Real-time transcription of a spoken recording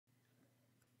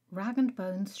Rag and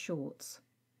Bones Shorts,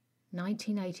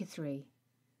 1983.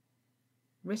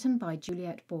 Written by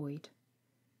Juliet Boyd.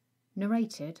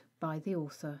 Narrated by the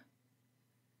author.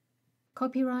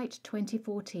 Copyright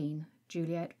 2014,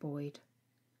 Juliet Boyd.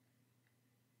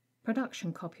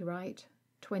 Production copyright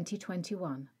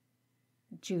 2021,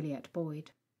 Juliet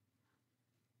Boyd.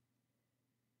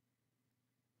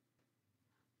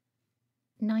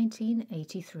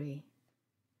 (1983)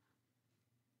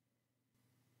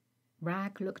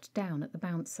 Rag looked down at the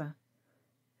bouncer,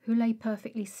 who lay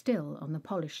perfectly still on the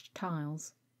polished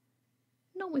tiles.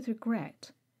 Not with regret,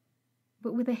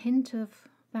 but with a hint of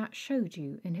that showed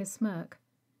you in his smirk.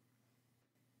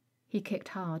 He kicked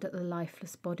hard at the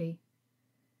lifeless body.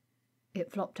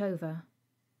 It flopped over,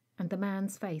 and the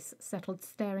man's face settled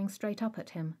staring straight up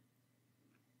at him.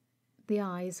 The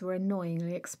eyes were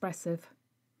annoyingly expressive.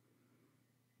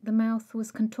 The mouth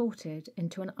was contorted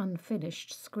into an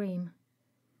unfinished scream.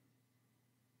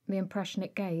 The impression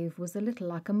it gave was a little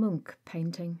like a Munch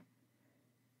painting.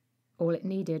 All it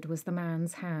needed was the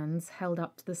man's hands held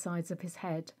up to the sides of his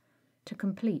head to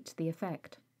complete the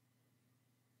effect.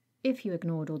 If you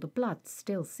ignored all the blood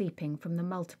still seeping from the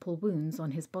multiple wounds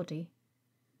on his body.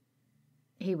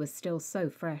 He was still so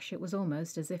fresh it was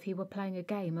almost as if he were playing a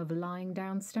game of lying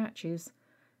down statues,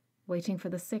 waiting for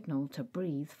the signal to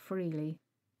breathe freely.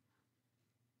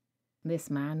 This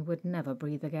man would never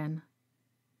breathe again.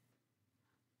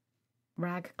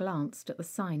 Rag glanced at the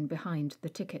sign behind the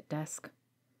ticket desk.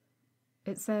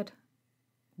 It said,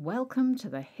 "Welcome to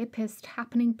the hippest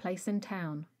happening place in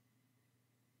town."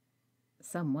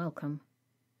 Some welcome.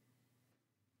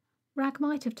 Rag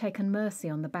might have taken mercy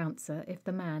on the bouncer if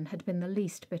the man had been the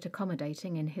least bit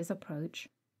accommodating in his approach.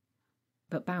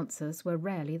 But bouncers were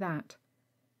rarely that,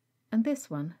 and this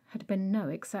one had been no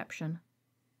exception.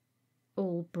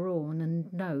 All brawn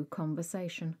and no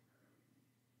conversation.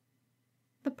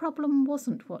 The problem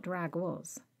wasn't what Rag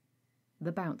was.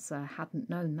 The bouncer hadn't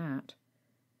known that.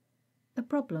 The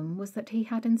problem was that he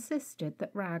had insisted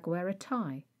that Rag wear a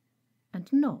tie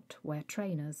and not wear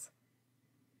trainers.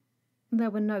 There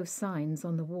were no signs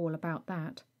on the wall about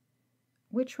that,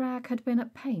 which Rag had been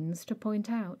at pains to point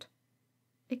out.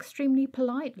 Extremely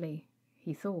politely,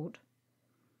 he thought.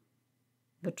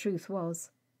 The truth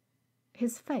was,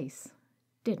 his face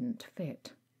didn't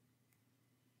fit.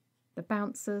 The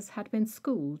bouncers had been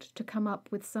schooled to come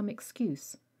up with some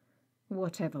excuse,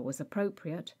 whatever was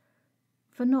appropriate,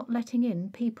 for not letting in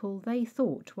people they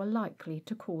thought were likely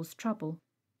to cause trouble.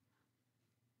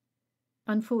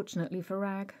 Unfortunately for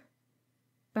Rag,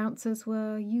 bouncers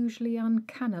were usually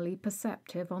uncannily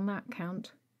perceptive on that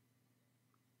count.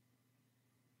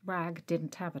 Rag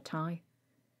didn't have a tie,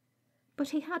 but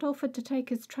he had offered to take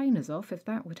his trainers off if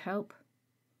that would help.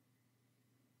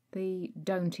 The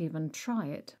 "don't even try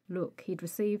it" look he'd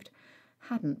received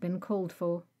hadn't been called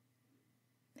for.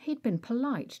 He'd been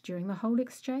polite during the whole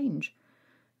exchange,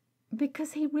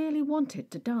 because he really wanted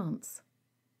to dance.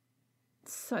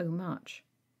 So much.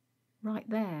 Right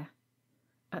there,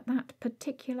 at that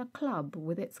particular club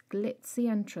with its glitzy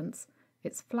entrance,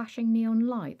 its flashing neon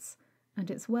lights,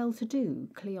 and its well-to-do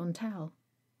clientele.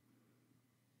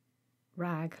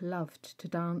 Rag loved to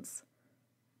dance.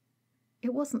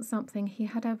 It wasn't something he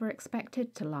had ever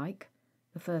expected to like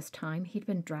the first time he'd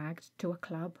been dragged to a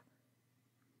club.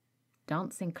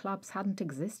 Dancing clubs hadn't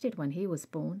existed when he was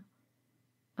born,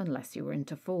 unless you were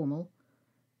into formal,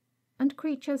 and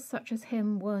creatures such as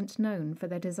him weren't known for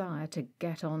their desire to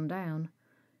get on down.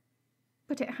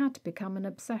 But it had become an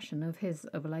obsession of his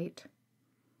of late.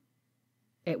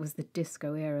 It was the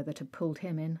disco era that had pulled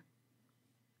him in.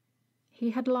 He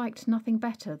had liked nothing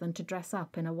better than to dress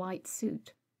up in a white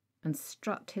suit and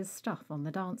strut his stuff on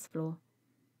the dance floor.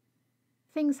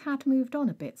 Things had moved on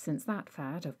a bit since that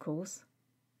fad, of course.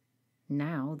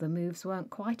 Now the moves weren't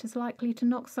quite as likely to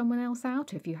knock someone else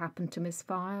out if you happened to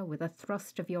misfire with a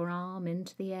thrust of your arm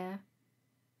into the air.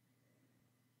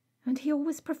 And he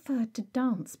always preferred to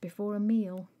dance before a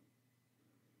meal.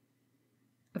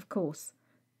 Of course,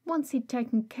 once he'd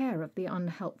taken care of the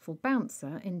unhelpful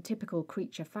bouncer in typical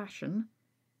creature fashion,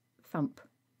 thump,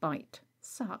 bite,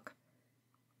 suck,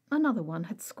 another one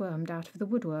had squirmed out of the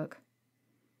woodwork.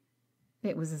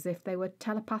 It was as if they were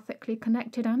telepathically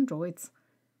connected androids.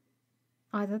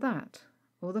 Either that,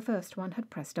 or the first one had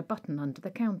pressed a button under the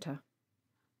counter.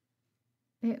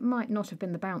 It might not have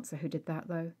been the bouncer who did that,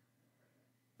 though.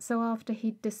 So after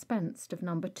he'd dispensed of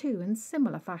number 2 in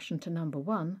similar fashion to number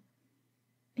 1,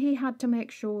 he had to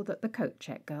make sure that the coat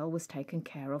check girl was taken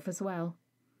care of as well.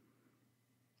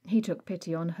 He took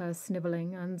pity on her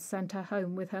snivelling and sent her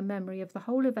home with her memory of the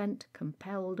whole event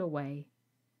compelled away.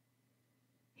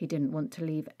 He didn't want to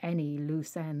leave any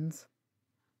loose ends.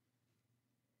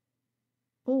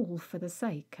 all for the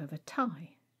sake of a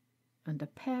tie and a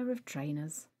pair of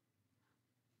trainers.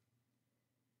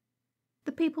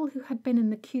 The people who had been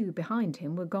in the queue behind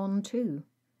him were gone too.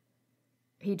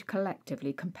 He'd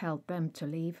collectively compelled them to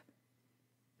leave.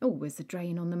 Always a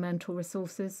drain on the mental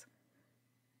resources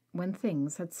when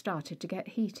things had started to get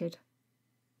heated.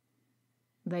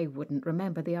 They wouldn't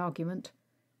remember the argument.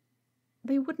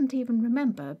 They wouldn't even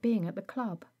remember being at the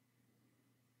club.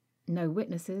 No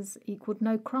witnesses equaled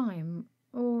no crime,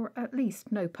 or at least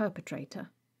no perpetrator.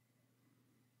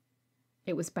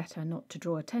 It was better not to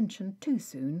draw attention too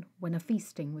soon when a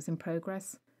feasting was in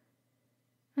progress,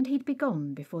 and he'd be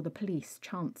gone before the police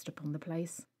chanced upon the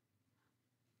place.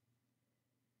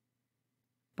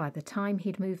 By the time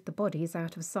he'd moved the bodies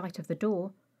out of sight of the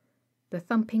door, the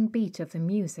thumping beat of the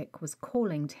music was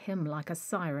calling to him like a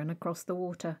siren across the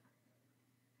water.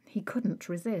 He couldn't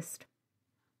resist.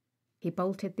 He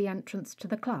bolted the entrance to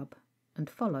the club and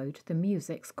followed the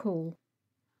music's call.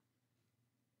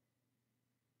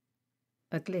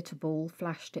 A glitter ball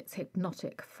flashed its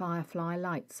hypnotic firefly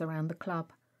lights around the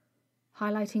club,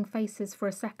 highlighting faces for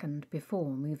a second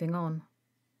before moving on.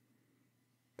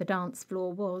 The dance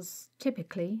floor was,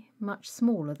 typically, much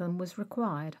smaller than was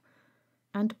required,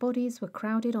 and bodies were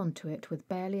crowded onto it with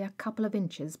barely a couple of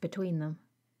inches between them.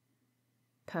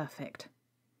 Perfect.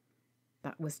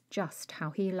 That was just how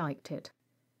he liked it.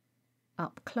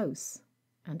 Up close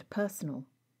and personal.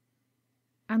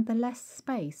 And the less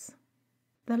space,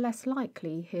 the less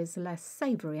likely his less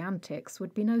savoury antics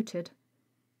would be noted.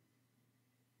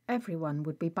 Everyone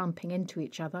would be bumping into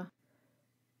each other,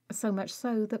 so much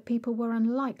so that people were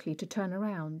unlikely to turn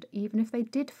around even if they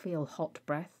did feel hot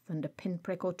breath and a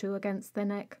pinprick or two against their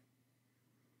neck.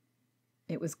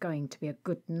 It was going to be a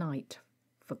good night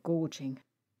for gorging.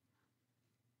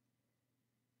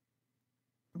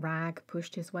 Rag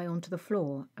pushed his way onto the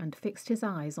floor and fixed his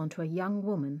eyes onto a young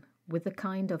woman with the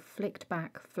kind of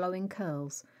flicked-back, flowing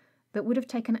curls that would have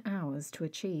taken hours to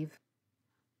achieve.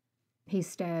 He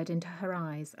stared into her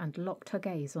eyes and locked her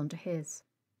gaze onto his,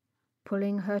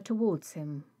 pulling her towards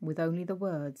him with only the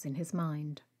words in his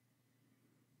mind.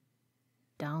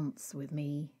 "Dance with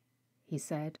me," he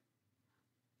said,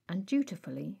 and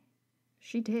dutifully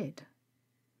she did.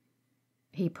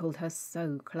 He pulled her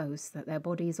so close that their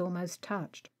bodies almost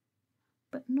touched,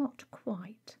 but not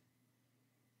quite,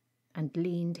 and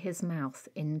leaned his mouth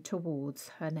in towards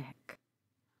her neck.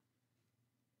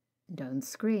 "Don't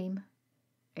scream.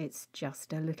 It's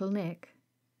just a little nick."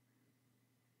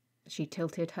 She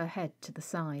tilted her head to the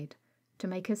side to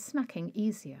make his snacking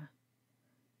easier,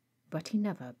 but he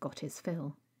never got his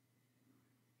fill.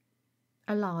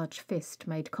 A large fist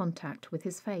made contact with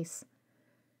his face.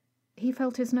 He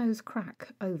felt his nose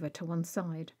crack over to one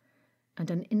side, and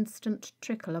an instant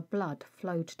trickle of blood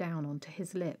flowed down onto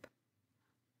his lip.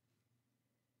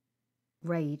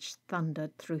 Rage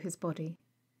thundered through his body.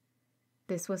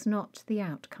 This was not the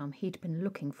outcome he'd been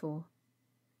looking for.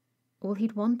 All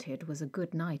he'd wanted was a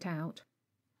good night out.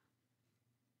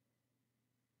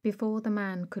 Before the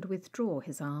man could withdraw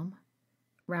his arm,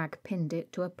 Rag pinned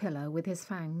it to a pillar with his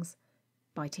fangs,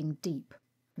 biting deep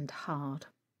and hard.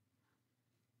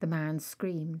 The man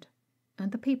screamed,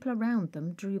 and the people around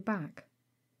them drew back.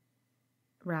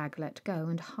 Rag let go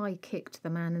and high-kicked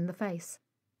the man in the face,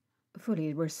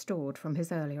 fully restored from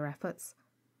his earlier efforts.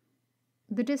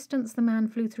 The distance the man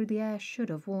flew through the air should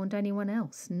have warned anyone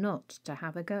else not to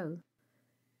have a go.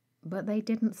 But they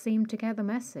didn't seem to get the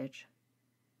message.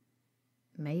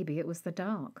 Maybe it was the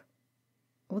dark,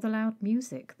 or the loud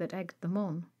music that egged them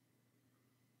on.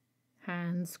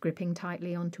 Hands gripping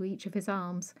tightly onto each of his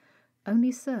arms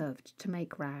only served to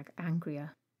make Rag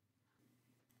angrier.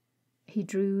 He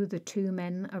drew the two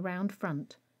men around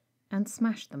front and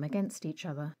smashed them against each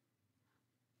other.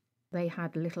 They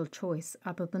had little choice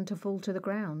other than to fall to the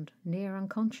ground, near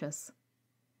unconscious.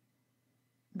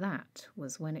 That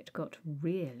was when it got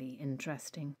really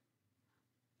interesting.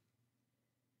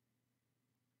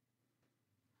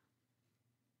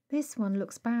 "This one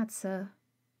looks bad, sir."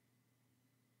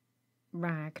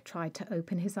 Rag tried to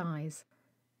open his eyes,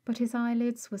 but his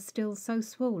eyelids were still so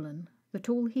swollen that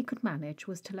all he could manage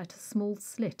was to let a small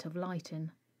slit of light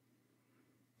in.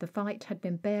 The fight had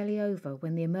been barely over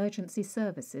when the emergency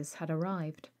services had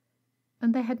arrived,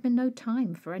 and there had been no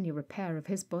time for any repair of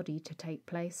his body to take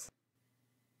place.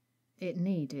 It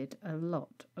needed a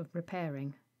lot of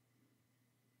repairing.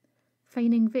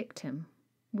 Feigning victim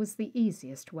was the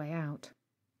easiest way out.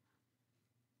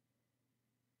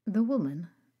 The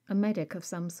woman, a medic of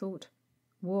some sort,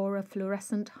 wore a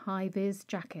fluorescent high-vis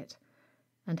jacket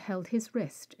and held his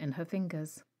wrist in her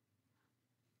fingers.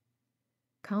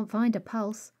 "Can't find a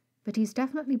pulse, but he's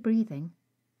definitely breathing.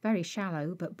 very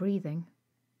shallow but breathing.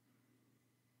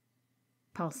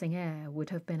 Passing air would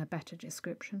have been a better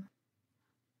description.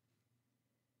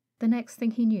 The next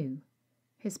thing he knew,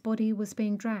 his body was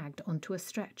being dragged onto a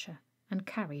stretcher and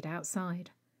carried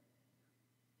outside.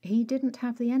 He didn't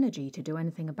have the energy to do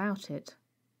anything about it,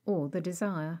 or the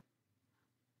desire.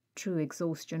 True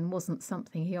exhaustion wasn't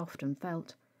something he often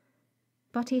felt,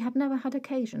 but he had never had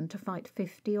occasion to fight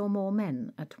 50 or more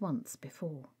men at once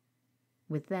before,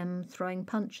 with them throwing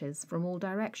punches from all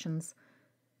directions,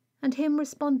 and him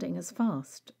responding as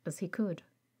fast as he could.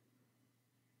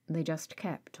 They just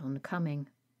kept on coming.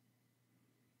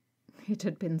 It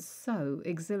had been so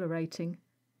exhilarating.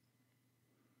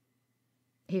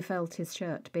 He felt his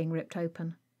shirt being ripped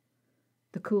open.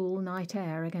 The cool night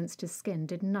air against his skin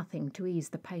did nothing to ease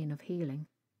the pain of healing.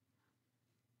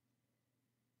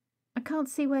 I can't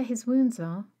see where his wounds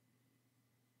are.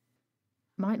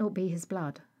 Might not be his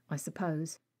blood, I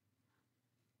suppose.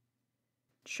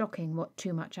 Shocking what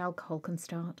too much alcohol can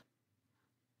start.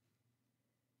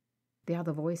 The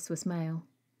other voice was male.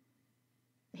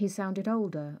 He sounded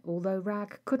older, although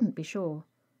Rag couldn't be sure.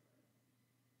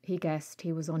 He guessed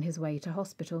he was on his way to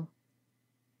hospital,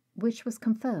 which was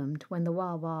confirmed when the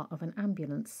wah-wah of an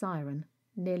ambulance siren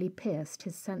nearly pierced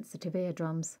his sensitive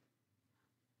eardrums.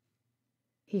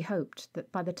 He hoped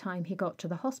that by the time he got to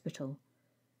the hospital,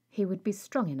 he would be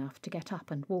strong enough to get up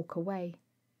and walk away.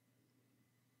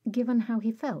 Given how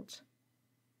he felt,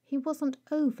 he wasn't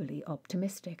overly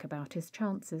optimistic about his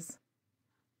chances.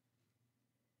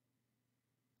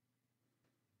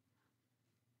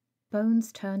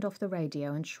 Bones turned off the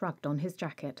radio and shrugged on his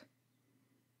jacket.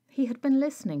 He had been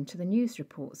listening to the news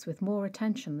reports with more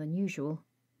attention than usual.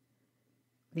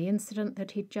 The incident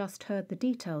that he'd just heard the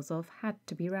details of had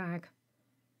to be Rag.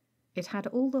 It had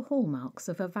all the hallmarks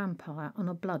of a vampire on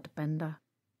a blood-bender.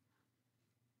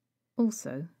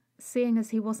 Also, seeing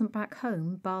as he wasn't back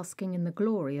home basking in the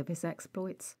glory of his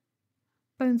exploits,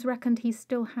 Bones reckoned he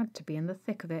still had to be in the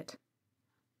thick of it.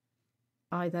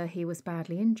 Either he was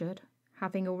badly injured,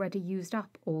 having already used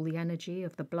up all the energy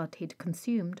of the blood he'd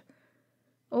consumed,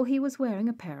 or he was wearing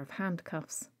a pair of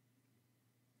handcuffs.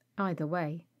 Either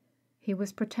way, he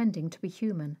was pretending to be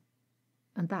human,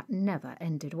 and that never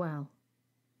ended well.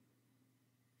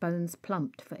 Bones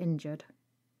plumped for injured.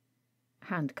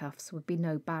 Handcuffs would be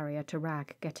no barrier to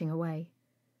Rag getting away,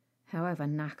 however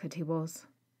knackered he was.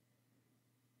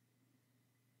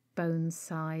 Bones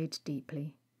sighed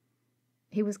deeply.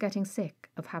 He was getting sick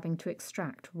of having to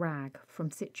extract Rag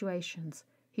from situations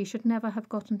he should never have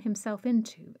gotten himself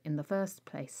into in the first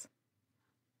place.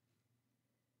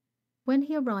 When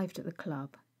he arrived at the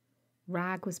club,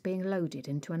 Rag was being loaded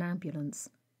into an ambulance.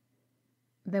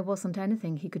 There wasn't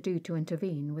anything he could do to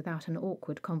intervene without an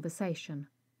awkward conversation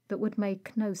that would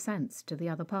make no sense to the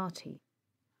other party,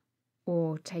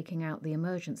 or taking out the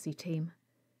emergency team,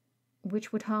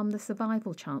 which would harm the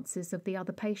survival chances of the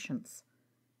other patients,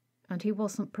 and he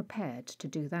wasn't prepared to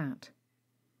do that.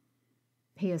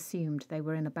 He assumed they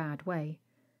were in a bad way,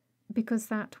 because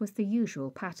that was the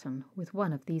usual pattern with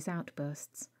one of these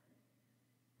outbursts.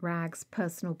 Rag's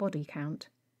personal body count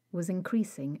was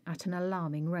increasing at an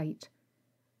alarming rate,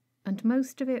 and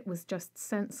most of it was just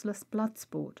senseless blood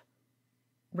sport,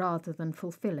 rather than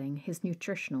fulfilling his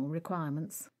nutritional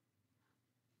requirements.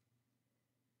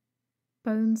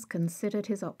 Bones considered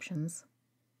his options.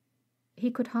 He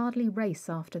could hardly race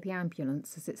after the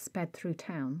ambulance as it sped through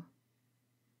town.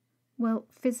 Well,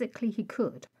 physically he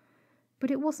could,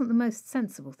 but it wasn't the most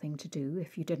sensible thing to do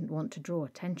if you didn't want to draw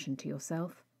attention to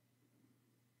yourself.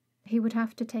 He would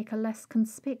have to take a less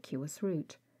conspicuous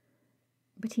route,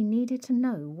 but he needed to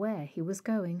know where he was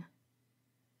going.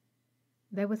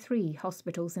 There were 3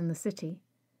 hospitals in the city,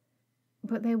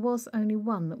 but there was only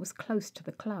one that was close to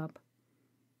the club.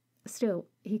 Still,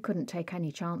 he couldn't take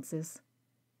any chances.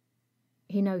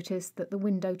 He noticed that the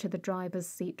window to the driver's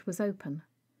seat was open,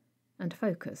 and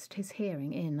focused his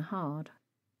hearing in hard.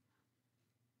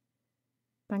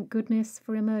 Thank goodness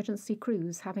for emergency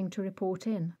crews having to report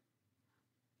in.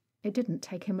 It didn't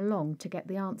take him long to get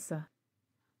the answer.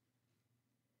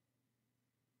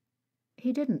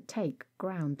 He didn't take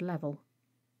ground level.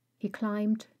 He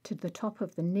climbed to the top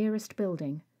of the nearest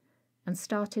building and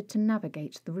started to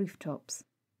navigate the rooftops.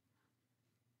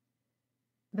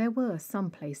 There were some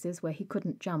places where he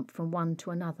couldn't jump from one to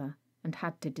another and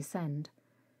had to descend,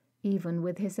 even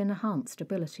with his enhanced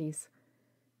abilities,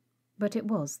 but it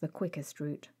was the quickest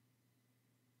route.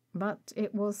 But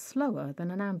it was slower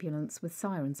than an ambulance with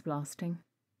sirens blasting.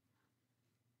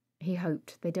 He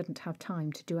hoped they didn't have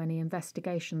time to do any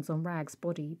investigations on Rag's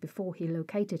body before he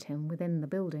located him within the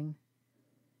building.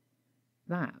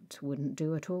 That wouldn't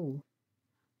do at all.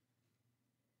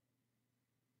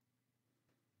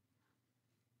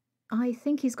 I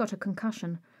think he's got a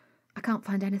concussion. I can't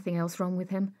find anything else wrong with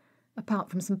him, apart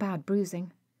from some bad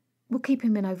bruising. We'll keep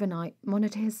him in overnight,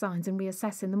 monitor his signs and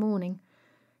reassess in the morning.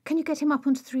 Can you get him up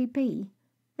onto 3B?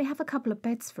 They have a couple of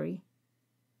beds free.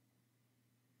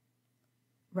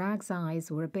 Rag's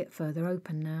eyes were a bit further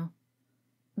open now.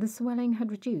 The swelling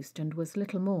had reduced and was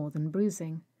little more than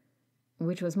bruising,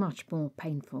 which was much more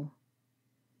painful.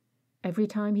 Every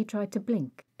time he tried to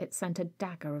blink, it sent a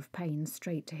dagger of pain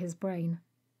straight to his brain.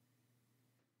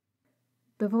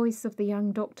 The voice of the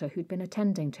young doctor who'd been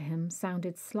attending to him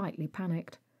sounded slightly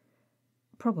panicked,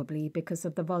 probably because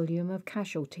of the volume of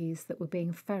casualties that were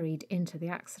being ferried into the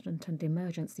accident and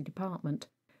emergency department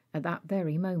at that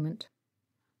very moment.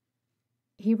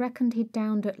 He reckoned he'd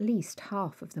downed at least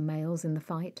half of the males in the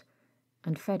fight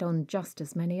and fed on just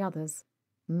as many others,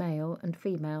 male and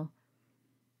female.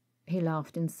 He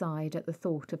laughed inside at the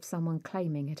thought of someone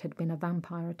claiming it had been a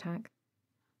vampire attack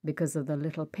because of the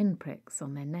little pinpricks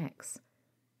on their necks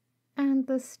and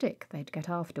the stick they'd get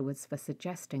afterwards for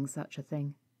suggesting such a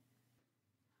thing.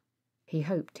 He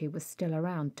hoped he was still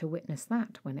around to witness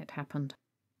that when it happened.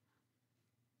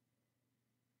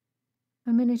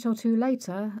 A minute or two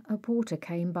later, a porter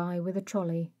came by with a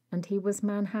trolley, and he was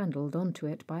manhandled onto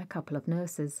it by a couple of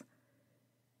nurses.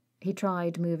 He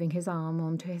tried moving his arm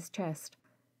onto his chest,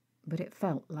 but it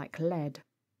felt like lead.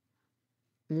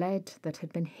 Lead that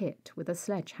had been hit with a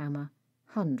sledgehammer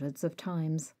hundreds of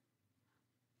times.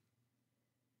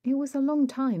 It was a long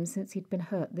time since he'd been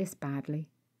hurt this badly.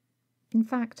 In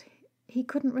fact, he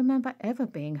couldn't remember ever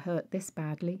being hurt this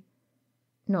badly,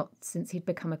 not since he'd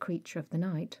become a creature of the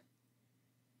night.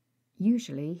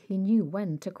 Usually he knew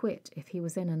when to quit if he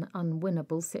was in an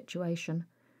unwinnable situation,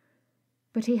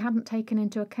 but he hadn't taken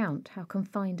into account how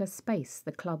confined a space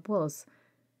the club was,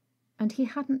 and he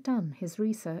hadn't done his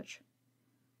research.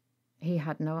 He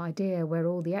had no idea where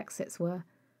all the exits were,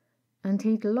 and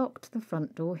he'd locked the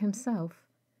front door himself,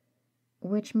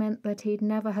 which meant that he'd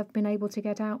never have been able to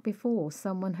get out before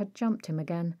someone had jumped him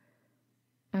again,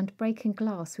 and breaking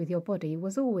glass with your body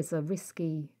was always a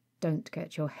risky, don't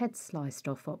get your head sliced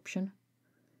off option.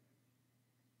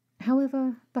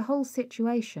 However, the whole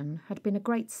situation had been a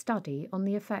great study on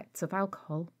the effects of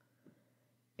alcohol.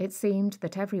 It seemed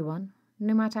that everyone,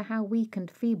 no matter how weak and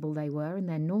feeble they were in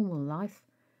their normal life,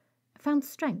 found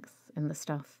strength in the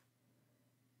stuff,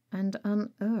 and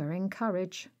unerring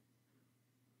courage.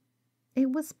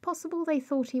 It was possible they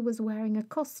thought he was wearing a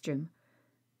costume,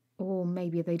 or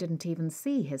maybe they didn't even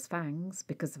see his fangs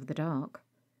because of the dark.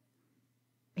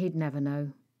 He'd never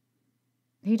know.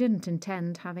 He didn't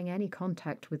intend having any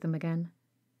contact with them again.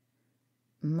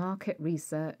 Market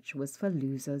research was for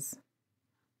losers.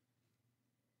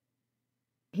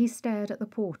 He stared at the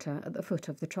porter at the foot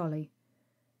of the trolley,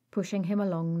 pushing him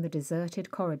along the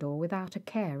deserted corridor without a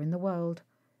care in the world,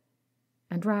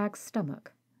 and Rag's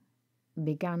stomach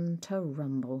began to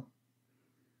rumble.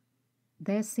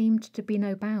 There seemed to be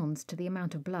no bounds to the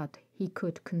amount of blood he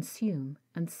could consume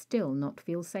and still not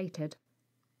feel sated.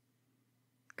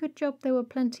 Good job there were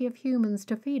plenty of humans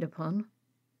to feed upon.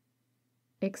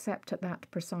 Except at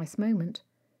that precise moment,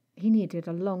 he needed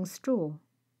a long straw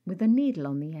with a needle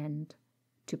on the end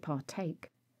to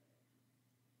partake.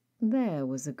 There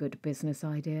was a good business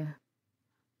idea.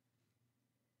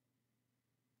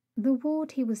 The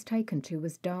ward he was taken to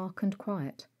was dark and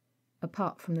quiet,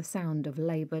 apart from the sound of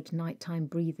laboured nighttime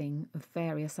breathing of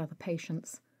various other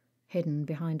patients, hidden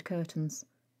behind curtains.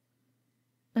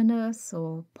 A nurse,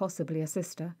 or possibly a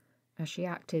sister, as she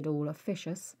acted all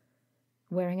officious,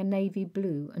 wearing a navy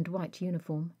blue and white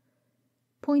uniform,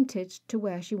 pointed to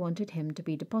where she wanted him to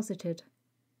be deposited,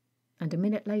 and a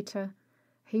minute later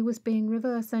he was being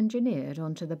reverse-engineered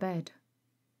onto the bed.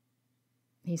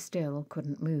 He still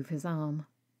couldn't move his arm.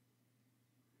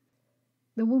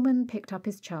 The woman picked up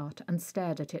his chart and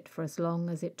stared at it for as long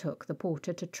as it took the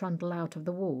porter to trundle out of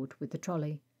the ward with the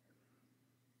trolley.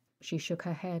 She shook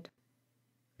her head,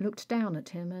 looked down at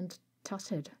him and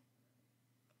tutted,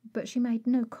 but she made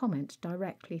no comment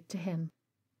directly to him.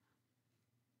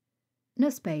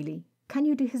 "Nurse Bailey, can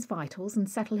you do his vitals and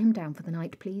settle him down for the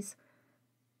night, please?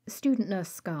 Student Nurse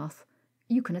Scarth,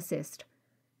 you can assist,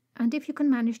 and if you can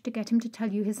manage to get him to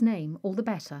tell you his name, all the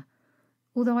better,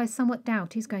 although I somewhat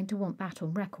doubt he's going to want that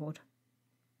on record."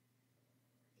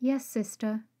 "Yes,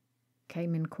 sister,"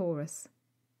 came in chorus.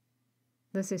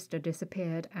 The sister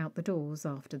disappeared out the doors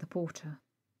after the porter.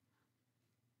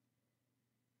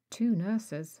 2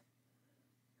 nurses.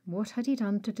 What had he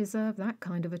done to deserve that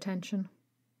kind of attention?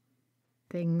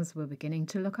 Things were beginning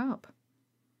to look up.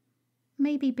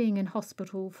 Maybe being in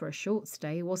hospital for a short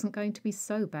stay wasn't going to be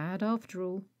so bad after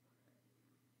all.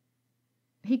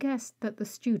 He guessed that the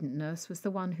student nurse was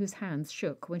the one whose hands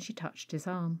shook when she touched his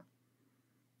arm.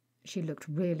 She looked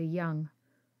really young,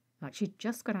 like she'd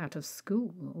just got out of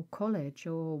school or college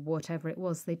or whatever it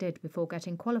was they did before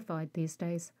getting qualified these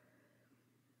days.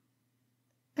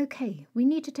 "Okay, we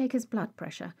need to take his blood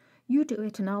pressure. You do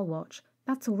it and I'll watch.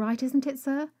 That's all right, isn't it,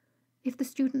 sir? If the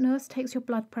student nurse takes your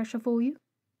blood pressure for you?"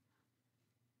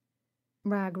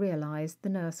 Rag realised the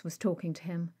nurse was talking to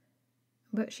him,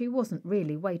 but she wasn't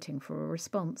really waiting for a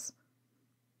response.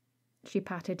 She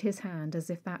patted his hand as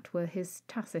if that were his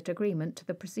tacit agreement to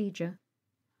the procedure.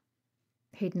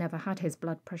 He'd never had his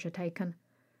blood pressure taken,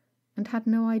 and had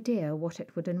no idea what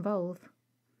it would involve.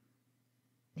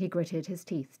 He gritted his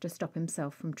teeth to stop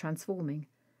himself from transforming,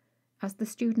 as the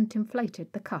student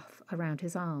inflated the cuff around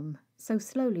his arm so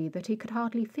slowly that he could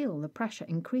hardly feel the pressure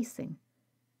increasing,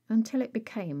 until it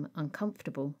became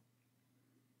uncomfortable.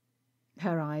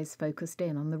 Her eyes focused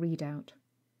in on the readout.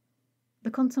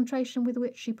 The concentration with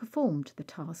which she performed the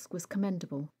task was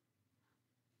commendable.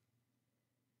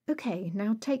 "Okay,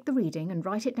 now take the reading and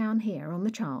write it down here on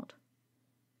the chart."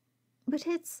 "But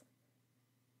it's—"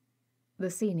 The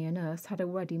senior nurse had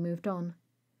already moved on.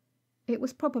 It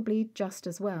was probably just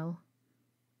as well.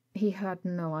 He had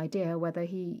no idea whether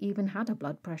he even had a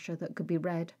blood pressure that could be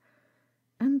read,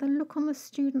 and the look on the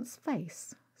student's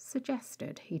face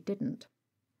suggested he didn't.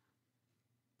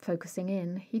 Focusing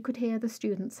in, he could hear the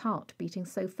student's heart beating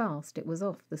so fast it was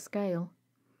off the scale.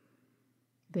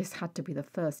 This had to be the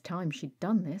first time she'd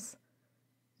done this.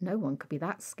 No one could be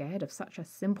that scared of such a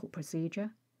simple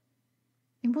procedure.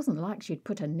 It wasn't like she'd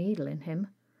put a needle in him,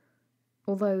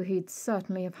 although he'd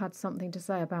certainly have had something to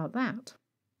say about that.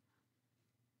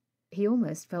 He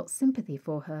almost felt sympathy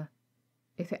for her,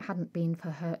 if it hadn't been for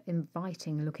her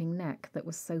inviting-looking neck that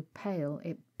was so pale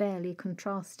it barely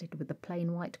contrasted with the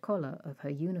plain white collar of her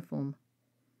uniform.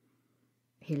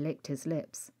 He licked his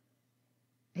lips.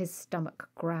 His stomach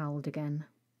growled again.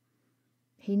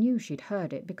 He knew she'd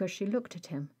heard it because she looked at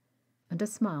him, and a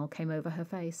smile came over her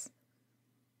face.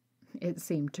 It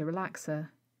seemed to relax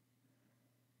her.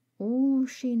 All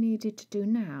she needed to do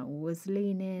now was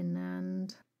lean in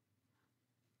and...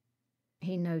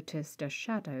 He noticed a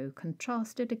shadow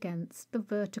contrasted against the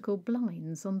vertical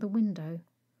blinds on the window,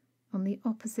 on the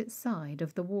opposite side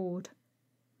of the ward.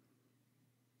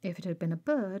 If it had been a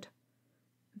bird,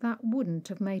 that wouldn't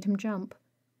have made him jump.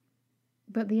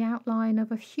 But the outline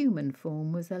of a human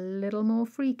form was a little more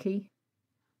freaky.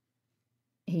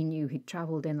 He knew he'd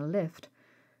travelled in a lift,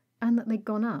 and that they'd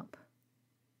gone up.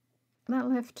 That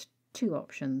left 2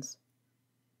 options.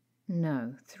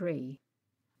 No, 3.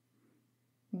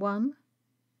 1.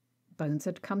 Bones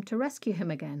had come to rescue him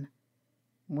again,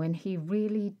 when he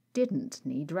really didn't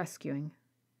need rescuing.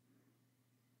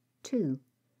 2.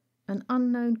 An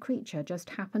unknown creature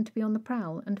just happened to be on the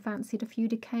prowl and fancied a few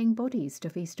decaying bodies to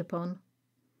feast upon.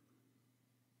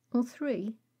 Or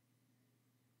 3.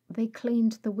 They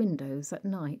cleaned the windows at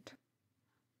night.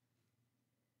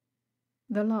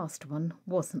 The last one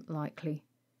wasn't likely,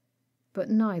 but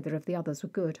neither of the others were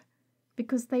good,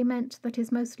 because they meant that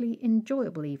his mostly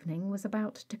enjoyable evening was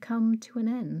about to come to an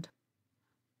end.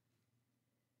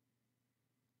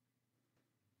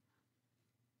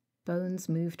 Bones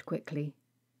moved quickly.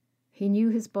 He knew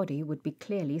his body would be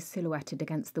clearly silhouetted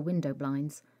against the window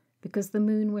blinds, because the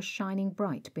moon was shining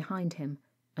bright behind him,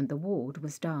 and the ward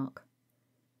was dark.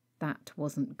 That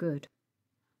wasn't good.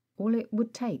 All it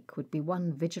would take would be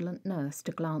one vigilant nurse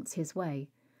to glance his way,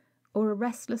 or a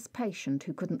restless patient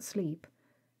who couldn't sleep,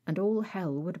 and all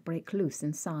hell would break loose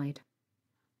inside.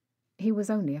 He was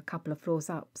only a couple of floors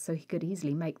up, so he could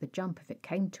easily make the jump if it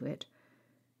came to it,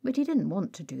 but he didn't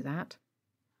want to do that.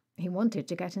 He wanted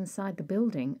to get inside the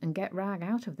building and get Rag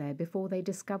out of there before they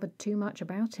discovered too much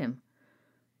about him,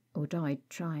 or died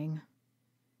trying.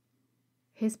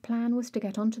 His plan was to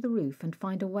get onto the roof and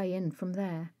find a way in from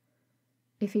there.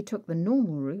 If he took the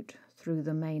normal route, through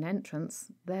the main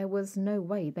entrance, there was no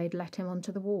way they'd let him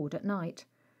onto the ward at night.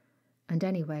 And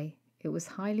anyway, it was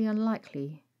highly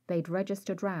unlikely they'd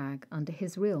registered Rag under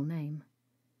his real name.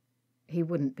 He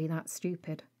wouldn't be that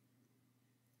stupid.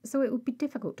 So it would be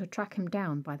difficult to track him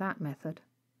down by that method.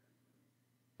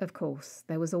 Of course,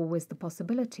 there was always the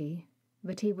possibility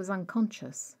that he was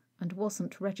unconscious and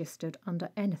wasn't registered under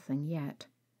anything yet.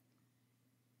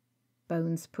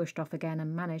 Bones pushed off again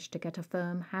and managed to get a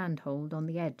firm handhold on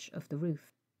the edge of the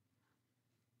roof.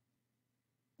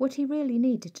 What he really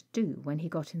needed to do when he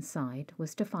got inside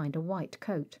was to find a white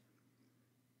coat.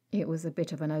 It was a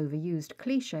bit of an overused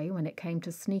cliché when it came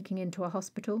to sneaking into a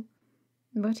hospital,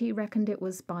 but he reckoned it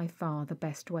was by far the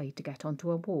best way to get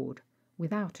onto a ward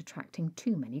without attracting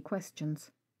too many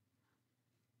questions.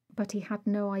 but he had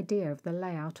no idea of the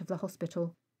layout of the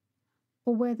hospital,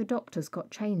 or where the doctors got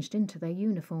changed into their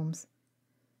uniforms,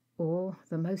 or,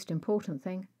 the most important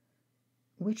thing,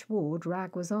 which ward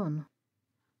Rag was on.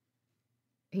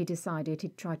 He decided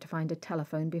he'd try to find a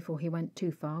telephone before he went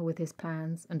too far with his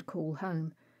plans and call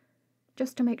home,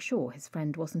 just to make sure his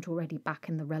friend wasn't already back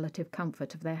in the relative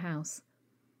comfort of their house.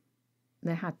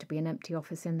 There had to be an empty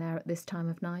office in there at this time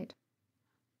of night.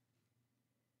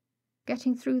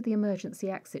 Getting through the emergency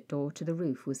exit door to the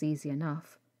roof was easy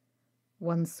enough.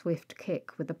 One swift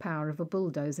kick with the power of a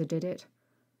bulldozer did it,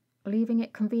 leaving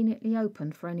it conveniently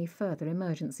open for any further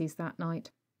emergencies that night,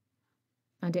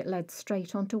 and it led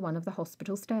straight onto one of the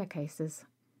hospital staircases.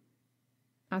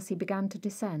 As he began to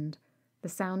descend, the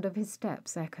sound of his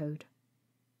steps echoed.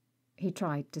 He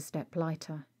tried to step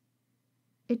lighter.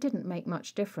 It didn't make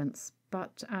much difference,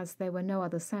 but as there were no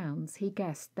other sounds, he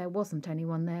guessed there wasn't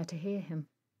anyone there to hear him.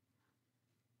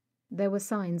 There were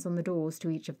signs on the doors to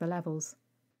each of the levels.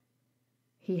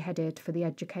 He headed for the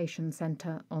education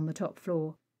centre on the top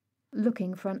floor,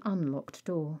 looking for an unlocked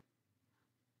door.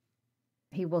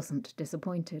 He wasn't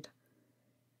disappointed.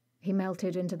 He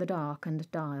melted into the dark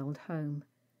and dialed home,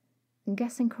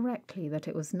 guessing correctly that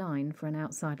it was 9 for an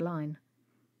outside line.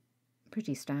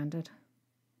 Pretty standard.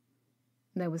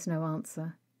 There was no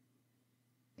answer.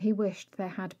 He wished there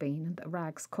had been, and that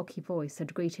Rag's cocky voice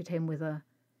had greeted him with a,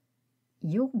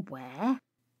 "You're where?"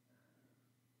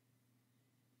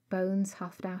 Bones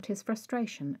huffed out his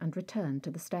frustration and returned to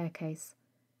the staircase.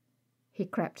 He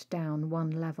crept down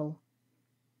one level.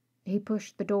 He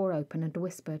pushed the door open and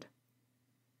whispered,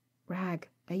 "Rag,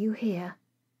 are you here?"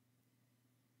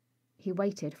 He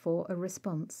waited for a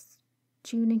response,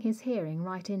 tuning his hearing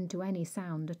right into any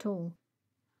sound at all.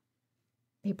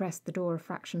 He pressed the door a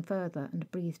fraction further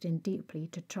and breathed in deeply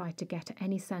to try to get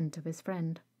any scent of his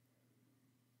friend.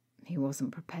 He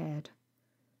wasn't prepared.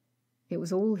 It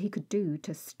was all he could do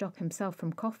to stop himself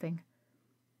from coughing.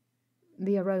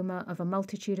 The aroma of a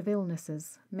multitude of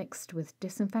illnesses, mixed with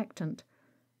disinfectant,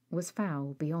 was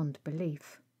foul beyond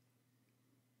belief.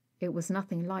 It was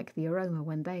nothing like the aroma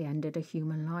when they ended a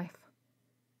human life.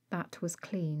 That was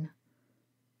clean.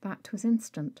 That was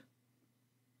instant.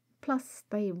 Plus,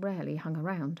 they rarely hung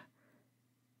around.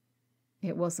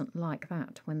 It wasn't like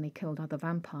that when they killed other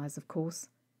vampires, of course.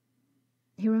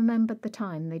 He remembered the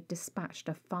time they'd dispatched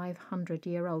a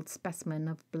 500-year-old specimen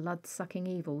of blood-sucking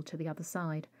evil to the other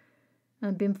side,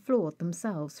 and been floored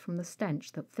themselves from the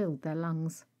stench that filled their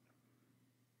lungs.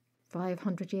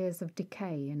 500 years of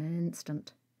decay in an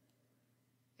instant.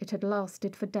 It had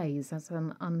lasted for days as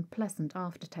an unpleasant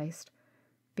aftertaste,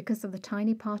 because of the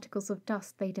tiny particles of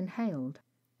dust they'd inhaled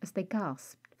as they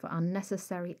gasped for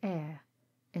unnecessary air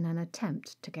in an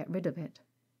attempt to get rid of it.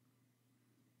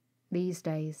 These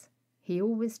days, he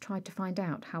always tried to find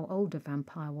out how old a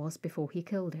vampire was before he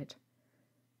killed it,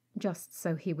 just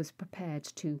so he was prepared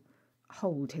to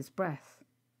hold his breath,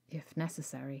 if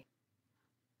necessary.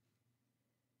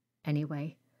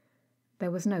 Anyway,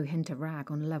 there was no hint of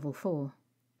Rag on level 4.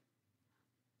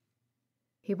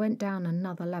 He went down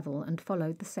another level and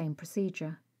followed the same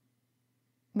procedure.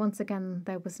 Once again,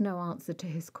 there was no answer to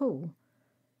his call,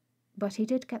 but he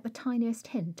did get the tiniest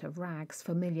hint of Rag's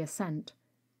familiar scent,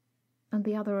 and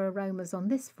the other aromas on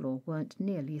this floor weren't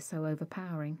nearly so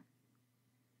overpowering.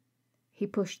 He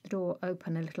pushed the door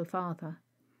open a little farther.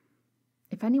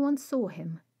 If anyone saw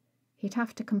him, he'd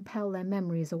have to compel their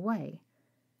memories away,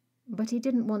 but he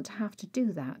didn't want to have to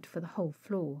do that for the whole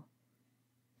floor.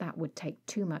 That would take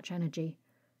too much energy,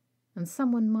 and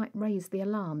someone might raise the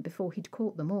alarm before he'd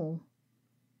caught them all.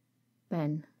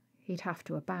 Then he'd have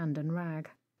to abandon Rag.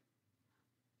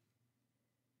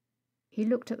 He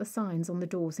looked at the signs on the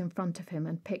doors in front of him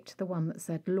and picked the one that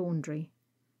said laundry.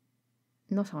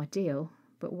 Not ideal,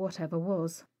 but whatever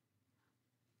was.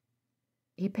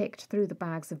 He picked through the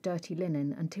bags of dirty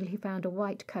linen until he found a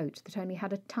white coat that only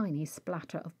had a tiny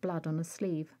splatter of blood on a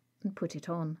sleeve, and put it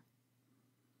on.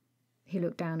 He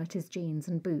looked down at his jeans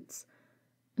and boots,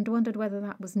 and wondered whether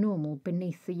that was normal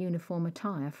beneath the uniform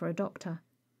attire for a doctor.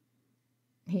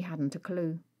 He hadn't a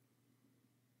clue.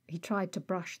 He tried to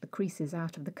brush the creases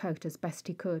out of the coat as best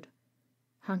he could,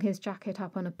 hung his jacket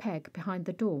up on a peg behind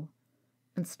the door,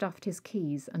 and stuffed his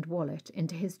keys and wallet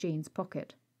into his jeans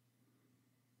pocket.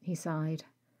 He sighed.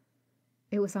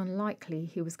 It was unlikely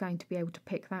he was going to be able to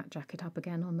pick that jacket up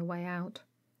again on the way out.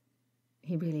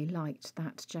 He really liked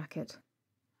that jacket.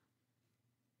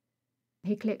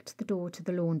 He clicked the door to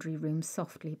the laundry room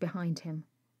softly behind him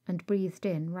and breathed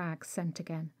in Rag's scent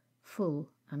again, full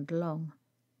and long.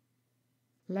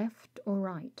 Left or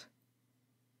right?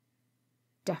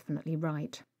 Definitely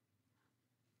right.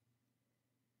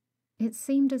 It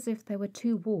seemed as if there were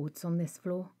 2 wards on this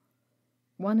floor,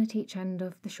 one at each end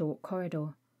of the short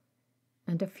corridor,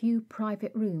 and a few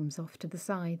private rooms off to the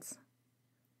sides.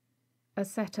 A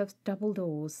set of double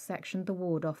doors sectioned the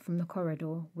ward off from the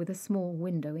corridor, with a small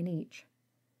window in each.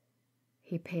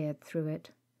 He peered through it.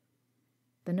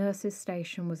 The nurse's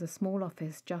station was a small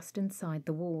office just inside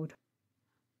the ward.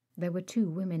 There were 2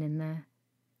 women in there.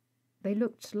 They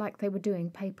looked like they were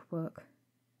doing paperwork.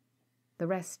 The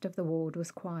rest of the ward was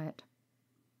quiet.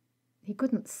 He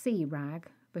couldn't see Rag,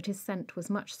 but his scent was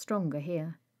much stronger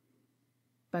here.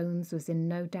 Bones was in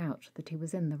no doubt that he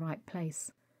was in the right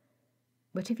place.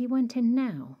 But if he went in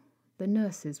now, the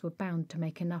nurses were bound to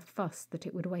make enough fuss that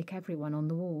it would wake everyone on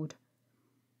the ward.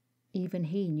 Even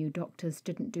he knew doctors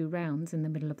didn't do rounds in the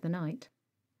middle of the night.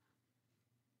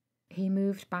 He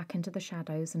moved back into the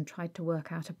shadows and tried to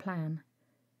work out a plan.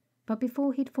 But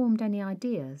before he'd formed any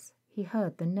ideas, he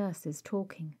heard the nurses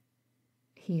talking.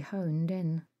 He honed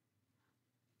in.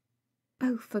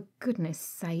 "Oh, for goodness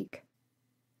sake."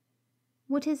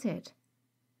 "What is it?"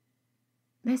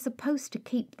 "They're supposed to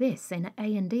keep this in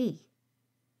A&E."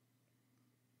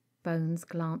 Bones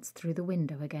glanced through the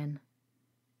window again.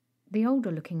 The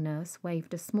older-looking nurse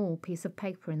waved a small piece of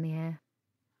paper in the air.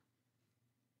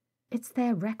 "It's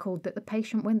their record that the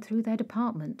patient went through their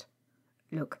department.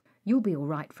 Look, you'll be all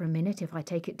right for a minute if I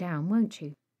take it down, won't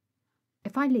you?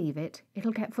 If I leave it,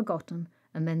 it'll get forgotten,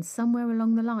 and then somewhere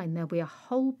along the line there'll be a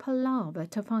whole palaver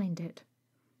to find it."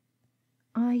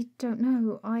 "I don't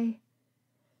know,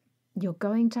 You're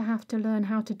going to have to learn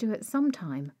how to do it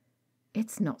sometime.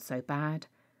 It's not so bad.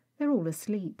 They're all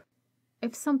asleep.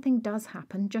 If something does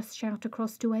happen, just shout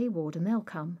across to A ward and they'll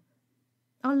come.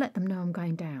 I'll let them know I'm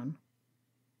going down."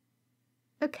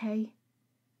 "Okay."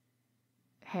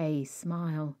 "Hey,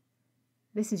 smile.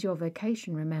 This is your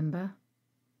vacation, remember?"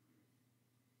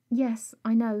 "Yes,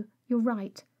 I know. You're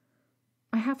right.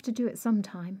 I have to do it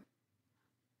sometime."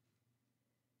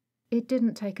 It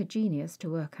didn't take a genius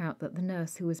to work out that the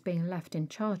nurse who was being left in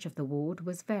charge of the ward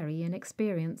was very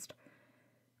inexperienced,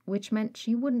 which meant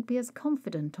she wouldn't be as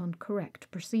confident on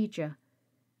correct procedure,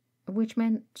 which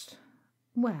meant,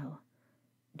 well,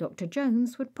 Dr.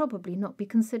 Jones would probably not be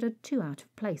considered too out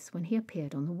of place when he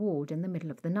appeared on the ward in the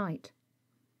middle of the night.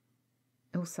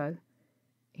 Also,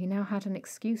 he now had an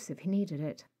excuse if he needed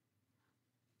it.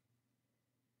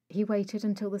 He waited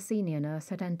until the senior nurse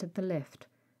had entered the lift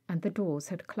and the doors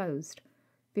had closed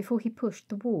before he pushed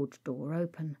the ward door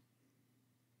open.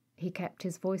 He kept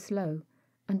his voice low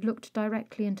and looked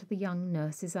directly into the young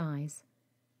nurse's eyes.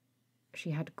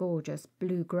 She had gorgeous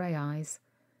blue-grey eyes,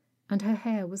 and her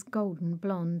hair was golden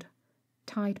blonde,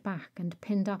 tied back and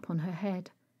pinned up on her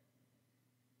head.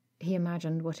 He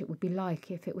imagined what it would be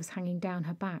like if it was hanging down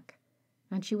her back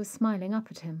and she was smiling up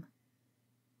at him.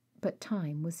 But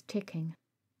time was ticking.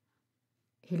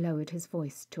 He lowered his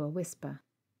voice to a whisper.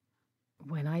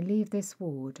 "When I leave this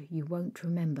ward, you won't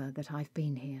remember that I've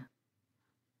been here."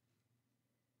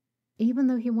 Even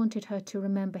though he wanted her to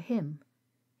remember him,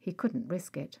 he couldn't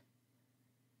risk it.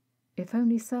 If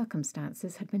only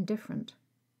circumstances had been different.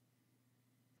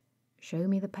 "Show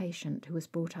me the patient who was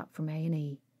brought up from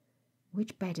A&E.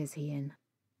 Which bed is he in?"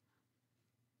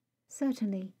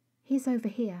 "Certainly. He's over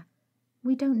here.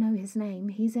 We don't know his name.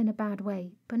 He's in a bad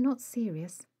way, but not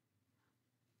serious."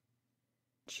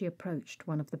 She approached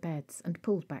one of the beds and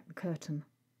pulled back the curtain.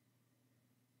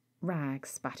 Rag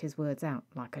spat his words out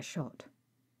like a shot.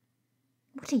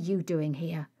 "What are you doing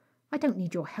here? I don't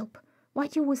need your help. Why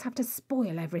do you always have to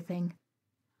spoil everything?"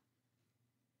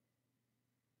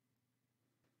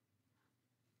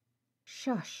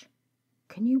 "Shush.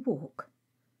 Can you walk?"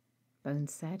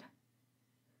 Bones said.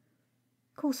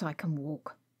 "Course I can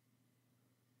walk."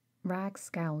 Rag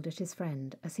scowled at his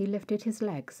friend as he lifted his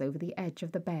legs over the edge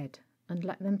of the bed and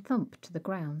let them thump to the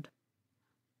ground.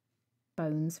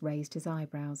 Bones raised his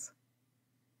eyebrows.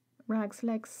 Rag's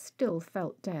legs still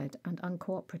felt dead and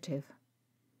uncooperative.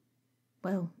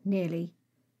 "Well, nearly.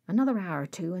 Another hour or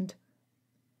two and—"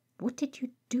 "What did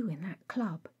you do in that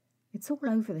club? It's all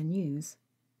over the news."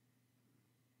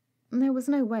 There was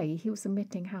no way he was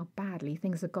admitting how badly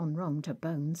things had gone wrong to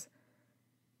Bones.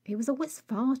 He was always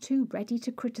far too ready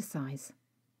to criticise.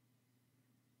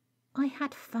 "I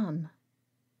had fun."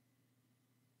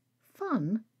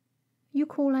 "Fun? You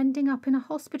call ending up in a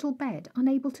hospital bed,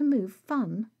 unable to move,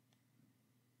 fun?"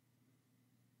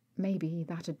 Maybe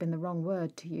that had been the wrong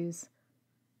word to use.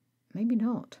 Maybe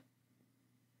not.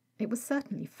 It was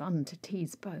certainly fun to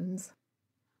tease Bones.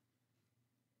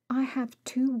 "I have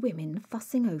 2 women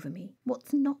fussing over me.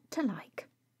 What's not to like?"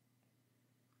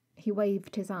 He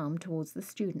waved his arm towards the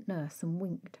student nurse and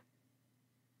winked.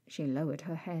 She lowered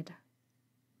her head.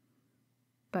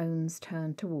 Bones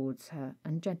turned towards her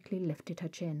and gently lifted her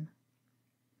chin.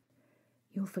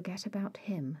 You'll forget about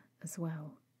him as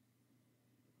well.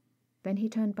 Then he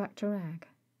turned back to Rag.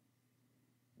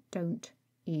 Don't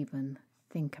even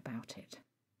think about it.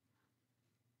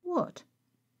 What?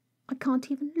 I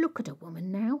can't even look at a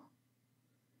woman now?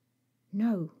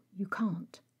 No, you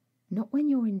can't. Not when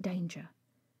you're in danger.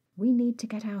 We need to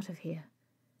get out of here.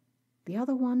 The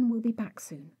other one will be back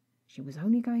soon. She was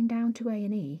only going down to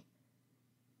A&E.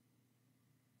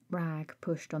 Rag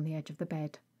pushed on the edge of the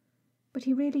bed, but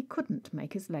he really couldn't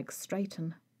make his legs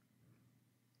straighten.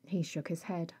 He shook his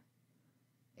head.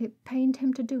 It pained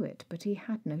him to do it, but he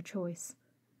had no choice.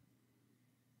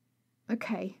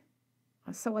 Okay,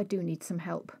 so I do need some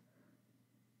help.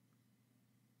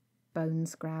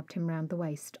 Bones grabbed him round the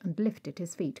waist and lifted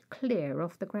his feet clear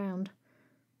off the ground.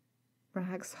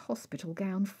 Rag's hospital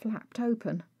gown flapped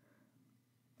open.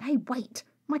 Hey, wait!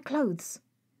 My clothes!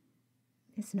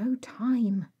 There's no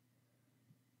time.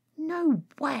 No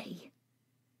way!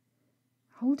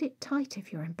 Hold it tight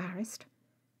if you're embarrassed.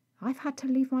 I've had to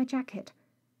leave my jacket.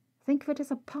 Think of it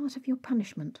as a part of your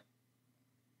punishment.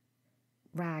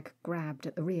 Rag grabbed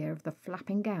at the rear of the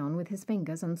flapping gown with his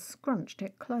fingers and scrunched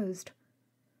it closed.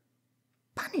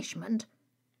 Punishment?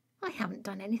 I haven't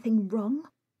done anything wrong.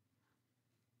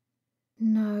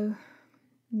 No,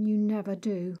 you never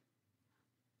do.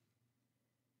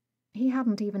 He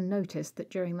hadn't even noticed that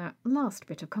during that last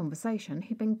bit of conversation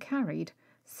he'd been carried,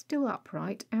 still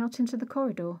upright, out into the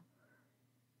corridor.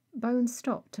 Bones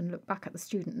stopped and looked back at the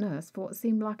student nurse for what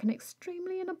seemed like an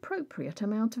extremely inappropriate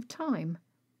amount of time,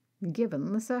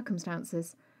 given the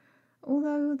circumstances,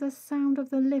 although the sound of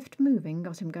the lift moving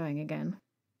got him going again.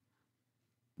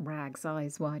 Rag's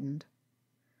eyes widened.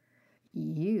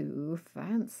 You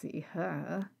fancy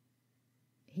her,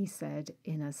 he said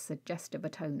in as suggestive a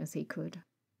tone as he could.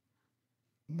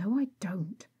 No, I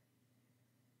don't.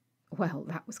 Well,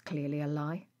 that was clearly a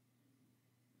lie.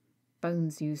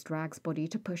 Bones used Rag's body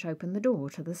to push open the door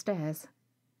to the stairs.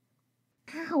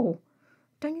 Ow!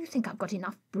 Don't you think I've got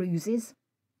enough bruises?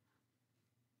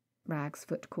 Rag's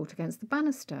foot caught against the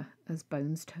banister as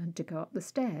Bones turned to go up the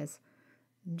stairs,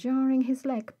 jarring his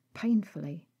leg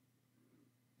painfully.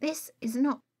 This is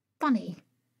not funny.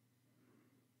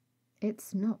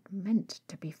 It's not meant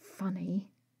to be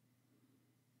funny.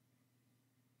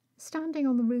 Standing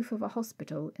on the roof of a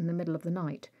hospital in the middle of the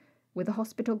night, with a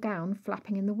hospital gown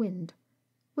flapping in the wind,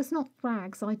 was not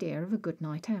Rag's idea of a good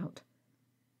night out.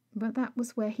 But that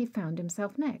was where he found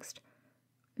himself next,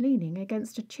 leaning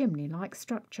against a chimney-like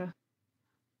structure.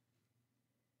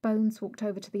 Bones walked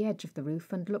over to the edge of the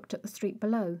roof and looked at the street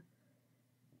below.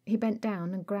 He bent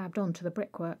down and grabbed onto the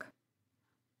brickwork.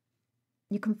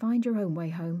 You can find your own way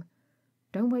home.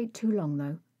 Don't wait too long,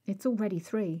 though. It's already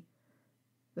 3.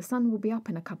 The sun will be up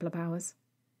in a couple of hours.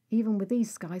 Even with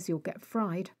these skies, you'll get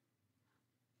fried.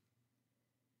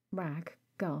 Rag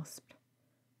gasped.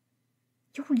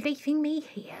 You're leaving me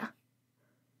here?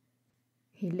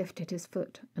 He lifted his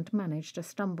foot and managed a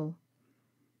stumble.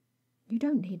 You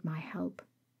don't need my help.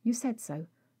 You said so.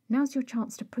 Now's your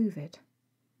chance to prove it.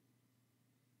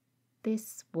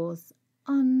 This was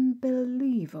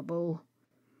unbelievable.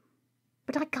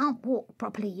 But I can't walk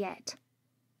properly yet.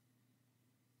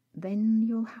 Then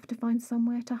you'll have to find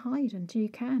somewhere to hide until you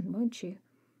can, won't you?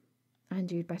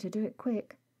 And you'd better do it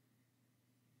quick.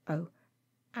 Oh,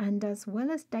 and as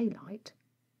well as daylight,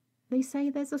 they say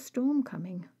there's a storm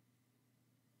coming.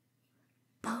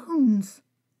 Bones!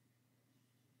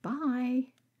 Bye!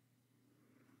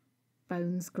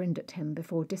 Bones grinned at him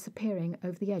before disappearing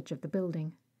over the edge of the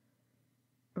building.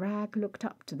 Rag looked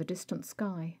up to the distant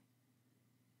sky.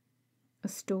 A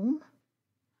storm?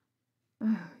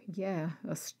 Oh, yeah,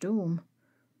 a storm.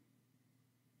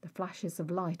 The flashes of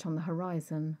light on the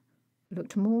horizon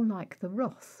looked more like the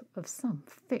wrath of some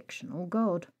fictional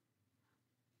god.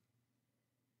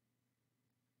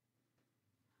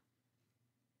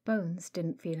 Bones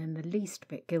didn't feel in the least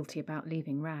bit guilty about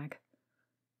leaving Rag.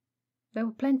 There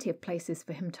were plenty of places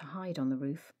for him to hide on the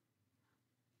roof.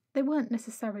 They weren't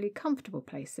necessarily comfortable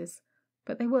places,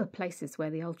 but they were places where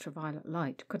the ultraviolet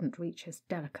light couldn't reach his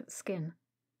delicate skin.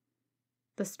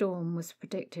 The storm was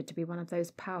predicted to be one of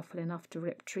those powerful enough to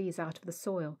rip trees out of the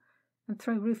soil and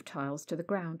throw roof tiles to the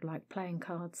ground like playing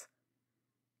cards.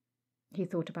 He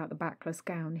thought about the backless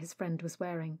gown his friend was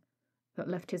wearing, that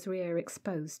left his rear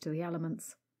exposed to the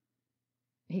elements.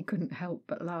 He couldn't help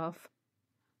but laugh.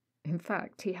 In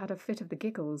fact, he had a fit of the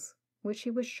giggles, which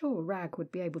he was sure Rag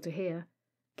would be able to hear,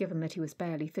 given that he was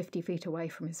barely 50 feet away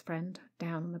from his friend,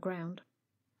 down on the ground.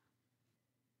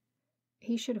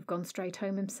 He should have gone straight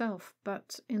home himself,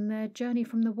 but in their journey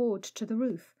from the ward to the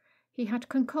roof, he had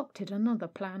concocted another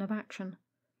plan of action.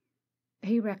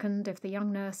 He reckoned if the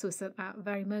young nurse was at that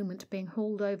very moment being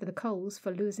hauled over the coals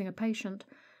for losing a patient,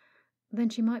 then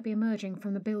she might be emerging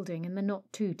from the building in the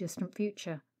not-too-distant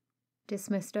future,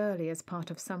 dismissed early as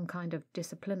part of some kind of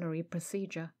disciplinary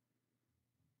procedure.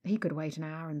 He could wait an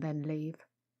hour and then leave.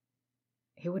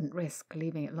 He wouldn't risk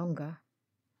leaving it longer.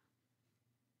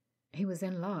 He was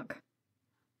in luck.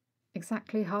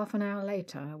 Exactly half an hour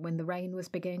later, when the rain was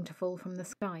beginning to fall from the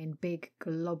sky in big,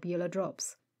 globular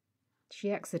drops,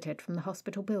 she exited from the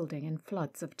hospital building in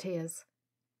floods of tears.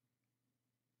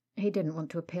 He didn't want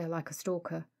to appear like a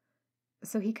stalker,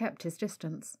 so he kept his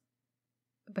distance,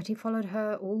 but he followed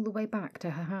her all the way back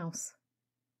to her house.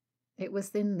 It was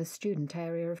in the student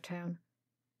area of town.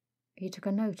 He took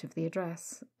a note of the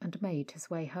address and made his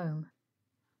way home.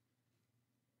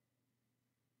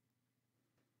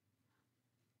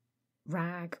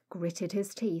 Rag gritted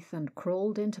his teeth and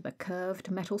crawled into the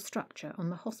curved metal structure on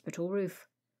the hospital roof.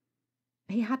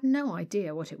 He had no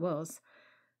idea what it was,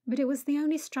 but it was the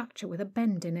only structure with a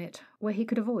bend in it where he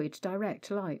could avoid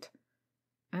direct light,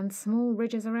 and small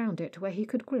ridges around it where he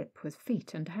could grip with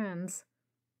feet and hands.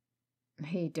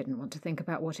 He didn't want to think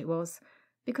about what it was,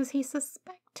 because he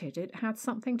suspected it had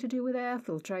something to do with air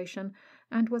filtration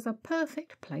and was a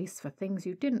perfect place for things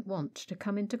you didn't want to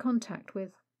come into contact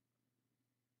with.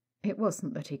 It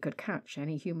wasn't that he could catch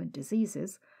any human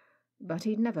diseases, but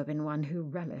he'd never been one who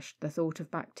relished the thought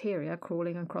of bacteria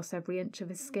crawling across every inch of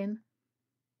his skin,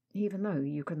 even though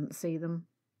you couldn't see them.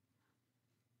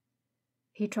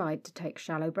 He tried to take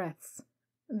shallow breaths,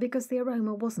 because the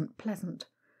aroma wasn't pleasant,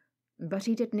 but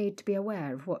he did need to be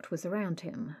aware of what was around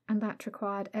him, and that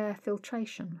required air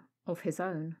filtration of his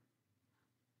own.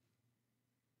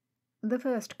 The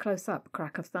first close-up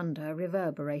crack of thunder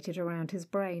reverberated around his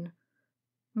brain,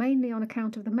 mainly on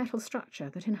account of the metal structure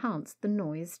that enhanced the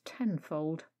noise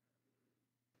tenfold.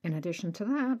 In addition to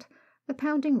that, the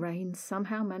pounding rain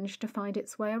somehow managed to find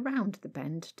its way around the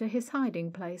bend to his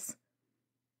hiding place.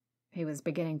 He was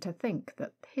beginning to think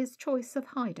that his choice of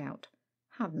hideout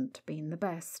hadn't been the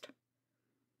best.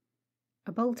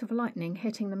 A bolt of lightning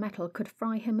hitting the metal could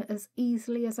fry him as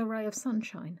easily as a ray of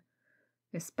sunshine,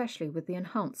 especially with the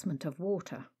enhancement of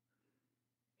water.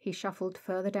 He shuffled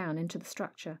further down into the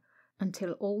structure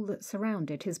until all that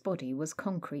surrounded his body was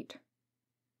concrete.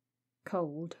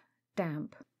 Cold,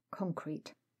 damp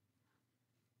concrete.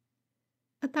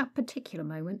 At that particular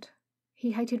moment,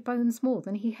 he hated Bones more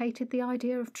than he hated the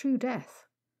idea of true death.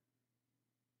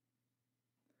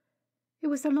 It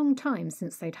was a long time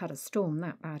since they'd had a storm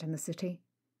that bad in the city.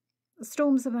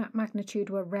 Storms of that magnitude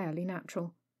were rarely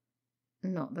natural.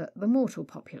 Not that the mortal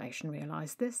population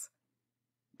realised this.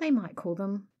 They might call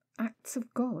them acts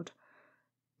of God,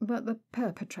 but the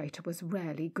perpetrator was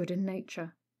rarely good in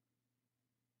nature.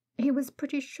 He was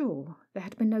pretty sure there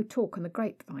had been no talk on the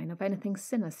grapevine of anything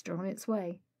sinister on its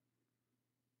way.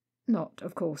 Not,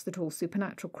 of course, that all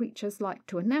supernatural creatures liked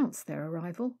to announce their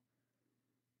arrival.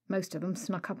 Most of them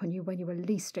snuck up on you when you were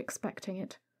least expecting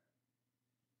it.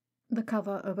 The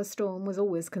cover of a storm was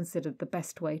always considered the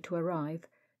best way to arrive,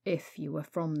 if you were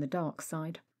from the dark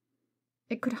side.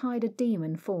 It could hide a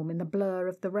demon form in the blur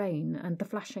of the rain and the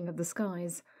flashing of the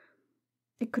skies.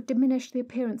 It could diminish the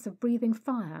appearance of breathing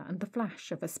fire and the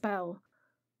flash of a spell.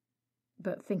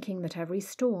 But thinking that every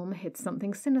storm hid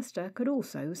something sinister could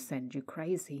also send you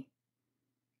crazy.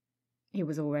 He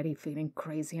was already feeling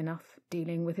crazy enough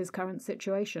dealing with his current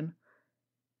situation.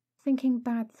 Thinking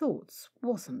bad thoughts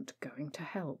wasn't going to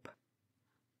help.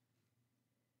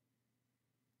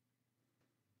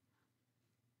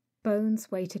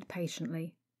 Bones waited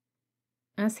patiently.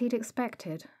 As he'd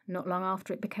expected, not long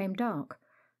after it became dark,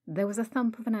 there was a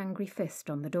thump of an angry fist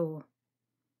on the door.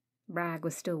 Rag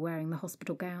was still wearing the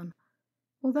hospital gown.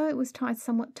 Although it was tied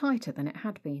somewhat tighter than it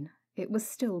had been, it was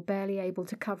still barely able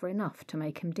to cover enough to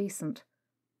make him decent.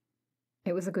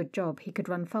 It was a good job he could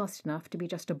run fast enough to be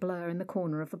just a blur in the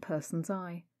corner of a person's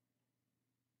eye.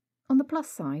 On the plus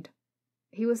side,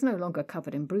 he was no longer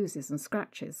covered in bruises and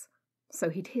scratches, so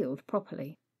he'd healed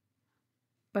properly.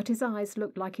 But his eyes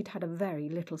looked like he'd had a very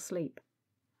little sleep.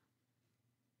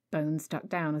 Bones ducked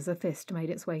down as a fist made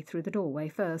its way through the doorway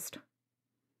first.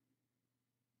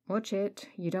 "Watch it,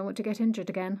 you don't want to get injured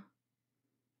again."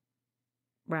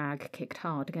 Rag kicked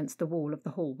hard against the wall of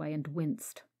the hallway and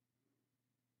winced.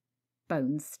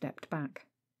 Bones stepped back.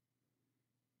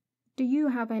 "Do you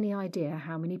have any idea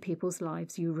how many people's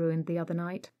lives you ruined the other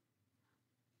night?"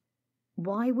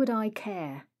 "Why would I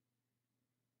care?"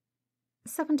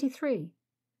 73.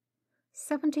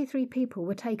 73 people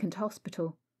were taken to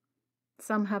hospital.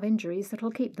 Some have injuries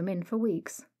that'll keep them in for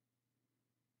weeks.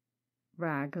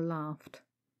 Rag laughed.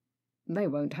 They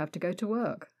won't have to go to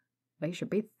work. They should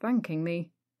be thanking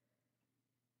me.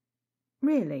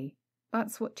 Really?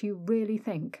 That's what you really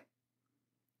think?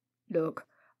 Look,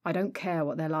 I don't care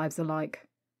what their lives are like.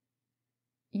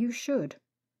 You should.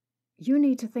 You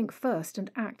need to think first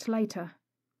and act later.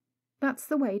 That's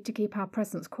the way to keep our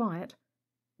presence quiet.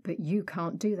 But you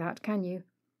can't do that, can you?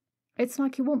 It's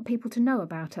like you want people to know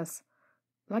about us.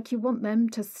 Like you want them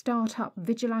to start up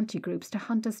vigilante groups to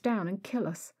hunt us down and kill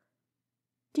us.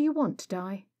 Do you want to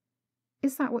die?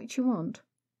 Is that what you want?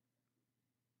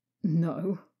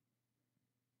 No.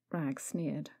 Rag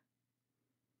sneered.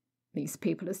 These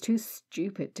people are too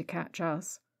stupid to catch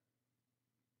us.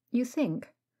 You think?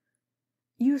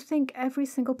 You think every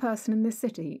single person in this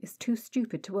city is too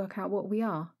stupid to work out what we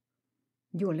are?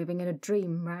 You're living in a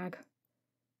dream, Rag.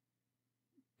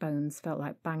 Bones felt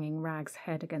like banging Rag's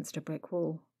head against a brick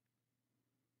wall.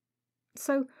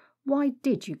 So, why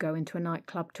did you go into a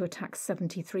nightclub to attack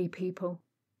 73 people?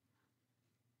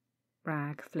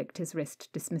 Rag flicked his wrist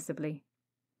dismissively.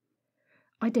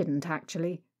 I didn't,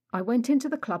 actually. I went into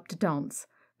the club to dance,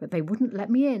 but they wouldn't let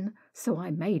me in, so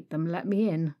I made them let me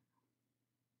in.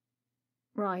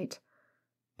 Right,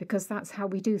 because that's how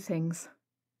we do things.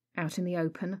 Out in the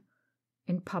open,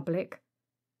 in public,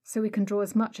 so we can draw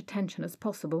as much attention as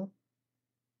possible.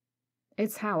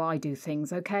 It's how I do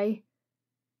things, okay?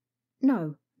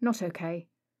 No, not okay.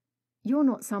 You're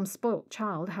not some spoilt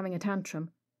child having a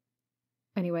tantrum.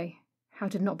 Anyway, how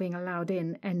did not being allowed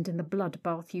in end in the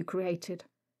bloodbath you created?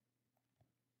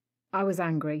 I was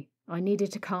angry. I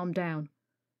needed to calm down,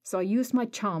 so I used my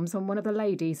charms on one of the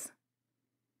ladies.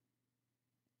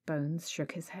 Bones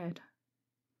shook his head.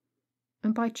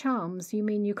 And by charms, you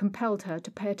mean you compelled her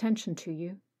to pay attention to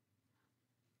you?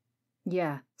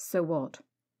 Yeah, so what?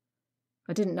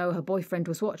 I didn't know her boyfriend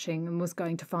was watching and was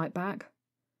going to fight back.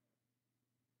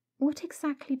 What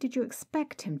exactly did you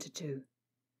expect him to do?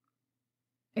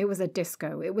 It was a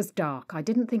disco. It was dark. I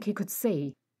didn't think he could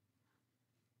see.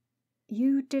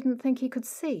 You didn't think he could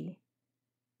see?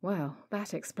 Well,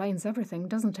 that explains everything,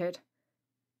 doesn't it?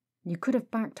 You could have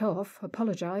backed off,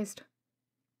 apologised.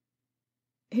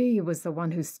 He was the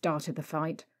one who started the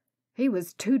fight. He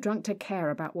was too drunk to care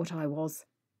about what I was.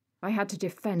 I had to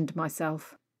defend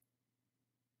myself.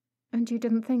 And you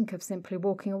didn't think of simply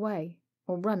walking away,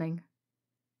 or running?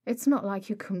 It's not like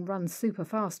you can run super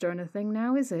fast or anything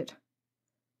now, is it?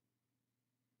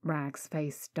 Rag's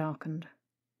face darkened.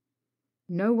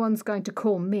 No one's going to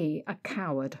call me a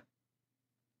coward.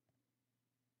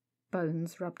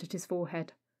 Bones rubbed at his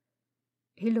forehead.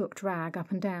 He looked Rag up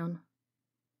and down.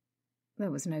 There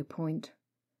was no point.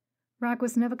 Rag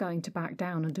was never going to back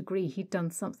down and agree he'd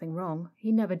done something wrong.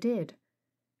 He never did.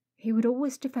 He would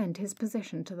always defend his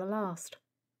position to the last.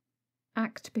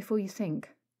 Act before you think.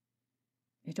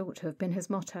 It ought to have been his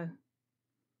motto.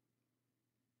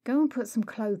 Go and put some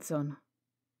clothes on.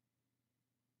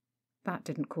 That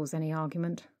didn't cause any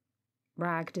argument.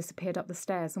 Rag disappeared up the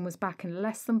stairs and was back in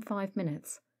less than 5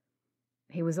 minutes.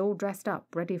 He was all dressed up,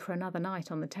 ready for another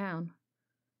night on the town.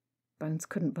 Bones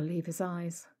couldn't believe his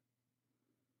eyes.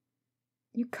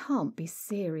 You can't be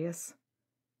serious.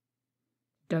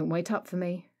 Don't wait up for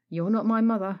me. You're not my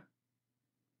mother.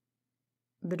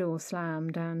 The door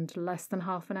slammed, and less than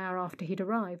half an hour after he'd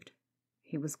arrived,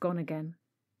 he was gone again.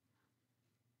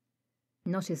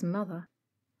 Not his mother.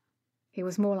 He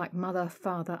was more like mother,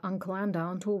 father, uncle and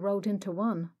aunt all rolled into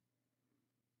one.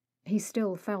 He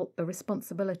still felt the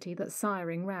responsibility that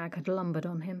siring Rag had lumbered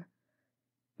on him,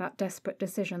 that desperate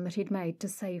decision that he'd made to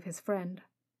save his friend.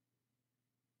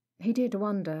 He did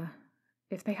wonder,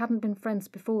 if they hadn't been friends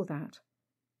before that,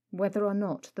 whether or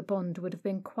not the bond would have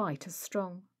been quite as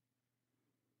strong.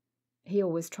 He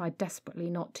always tried desperately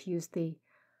not to use the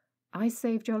 "I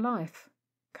saved your life"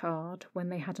 card when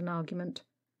they had an argument,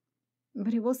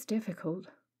 but it was difficult.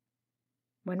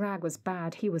 When Rag was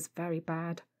bad, he was very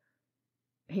bad.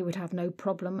 He would have no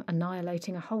problem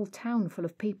annihilating a whole town full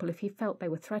of people if he felt they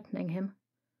were threatening him.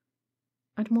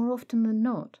 And more often than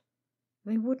not,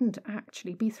 they wouldn't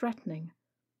actually be threatening.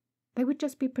 They would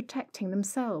just be protecting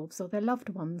themselves or their loved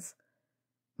ones,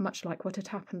 much like what had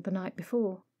happened the night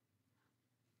before.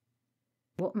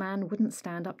 What man wouldn't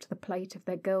stand up to the plate if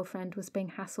their girlfriend was being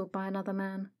hassled by another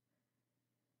man?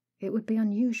 It would be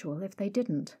unusual if they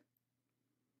didn't.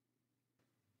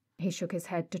 He shook his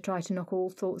head to try to knock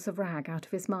all thoughts of Rag out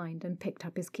of his mind and picked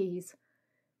up his keys.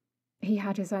 He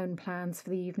had his own plans for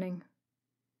the evening.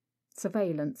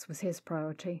 Surveillance was his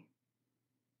priority.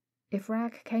 If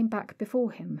Rag came back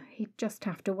before him, he'd just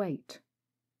have to wait,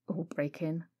 or break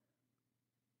in.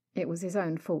 It was his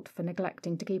own fault for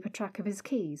neglecting to keep a track of his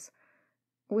keys,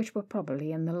 which were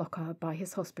probably in the locker by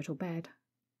his hospital bed.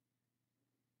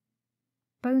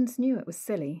 Bones knew it was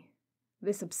silly,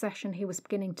 this obsession he was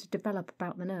beginning to develop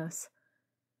about the nurse.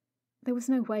 There was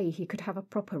no way he could have a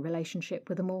proper relationship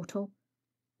with a mortal.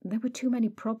 There were too many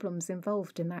problems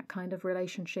involved in that kind of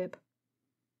relationship.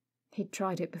 He'd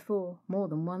tried it before, more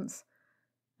than once,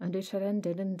 and it had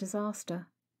ended in disaster.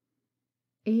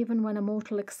 Even when a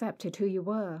mortal accepted who you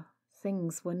were,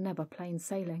 things were never plain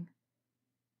sailing.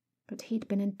 But he'd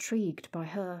been intrigued by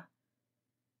her.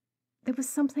 There was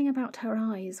something about her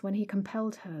eyes when he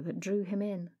compelled her that drew him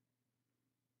in.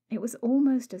 It was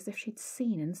almost as if she'd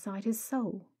seen inside his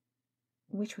soul,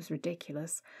 which was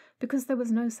ridiculous, because there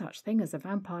was no such thing as a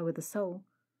vampire with a soul,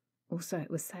 or so it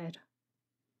was said.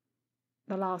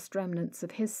 The last remnants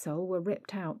of his soul were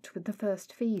ripped out with the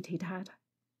first feed he'd had.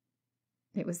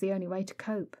 It was the only way to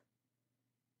cope.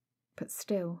 But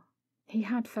still, he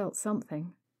had felt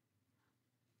something.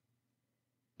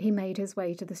 He made his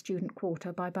way to the student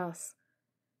quarter by bus.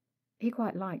 He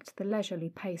quite liked the leisurely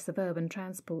pace of urban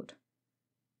transport.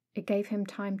 It gave him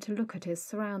time to look at his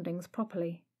surroundings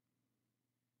properly.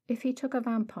 If he took a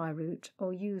vampire route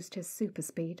or used his super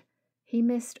speed, he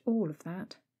missed all of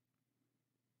that.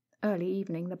 Early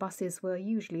evening the buses were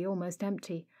usually almost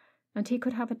empty, and he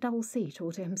could have a double seat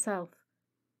all to himself,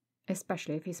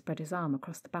 especially if he spread his arm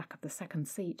across the back of the second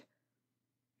seat.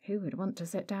 Who would want to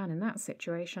sit down in that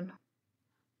situation?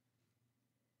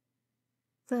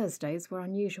 Thursdays were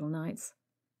unusual nights.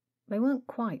 They weren't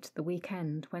quite the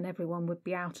weekend when everyone would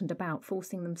be out and about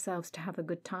forcing themselves to have a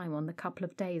good time on the couple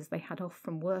of days they had off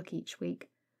from work each week,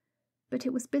 but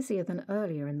it was busier than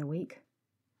earlier in the week.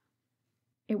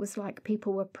 It was like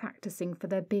people were practicing for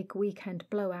their big weekend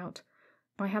blowout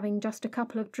by having just a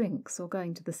couple of drinks or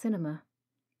going to the cinema.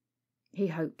 He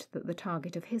hoped that the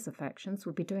target of his affections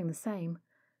would be doing the same,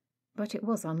 but it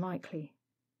was unlikely.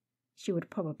 She would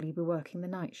probably be working the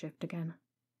night shift again.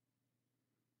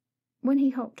 When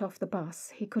he hopped off the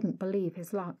bus, he couldn't believe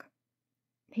his luck.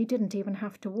 He didn't even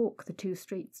have to walk the 2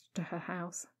 streets to her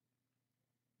house.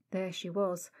 There she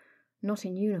was, not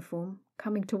in uniform,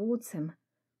 coming towards him,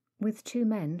 with 2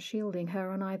 men shielding her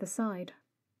on either side.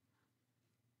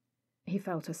 He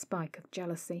felt a spike of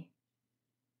jealousy.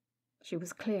 She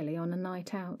was clearly on a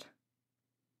night out.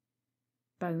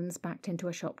 Bones backed into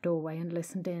a shop doorway and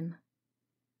listened in.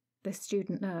 The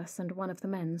student nurse and one of the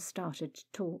men started to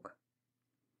talk.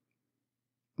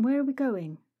 "Where are we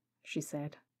going?" she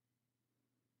said.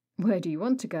 "Where do you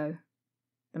want to go?"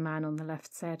 the man on the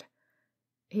left said.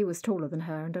 He was taller than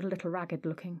her and a little ragged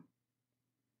looking.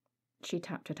 She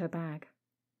tapped at her bag.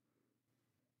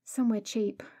 "Somewhere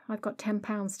cheap. I've got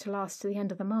 £10 to last to the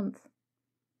end of the month."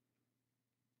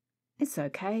 "It's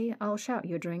okay. I'll shout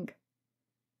you a drink."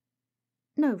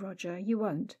 "No, Roger, you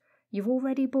won't. You've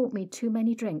already bought me too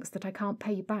many drinks that I can't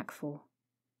pay you back for."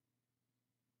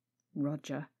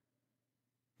 Roger.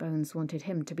 Bones wanted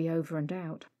him to be over and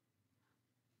out.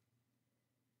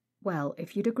 "Well,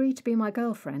 if you'd agree to be my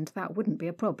girlfriend, that wouldn't be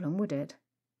a problem, would it?"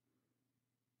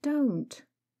 "Don't."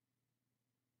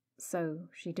 So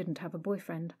she didn't have a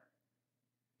boyfriend.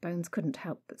 Bones couldn't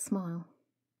help but smile.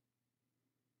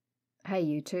 "Hey,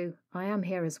 you two, I am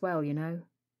here as well, you know."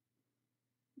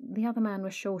 The other man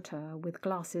was shorter, with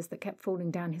glasses that kept falling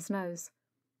down his nose.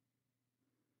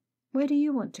 "Where do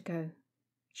you want to go?"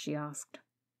 she asked.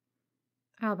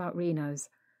 "How about Reno's?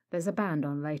 There's a band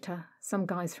on later, some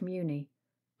guys from uni.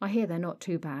 I hear they're not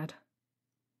too bad."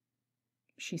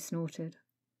 She snorted.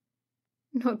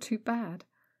 "Not too bad?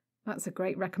 That's a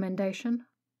great recommendation."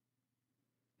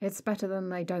 "It's better than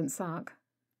they don't suck."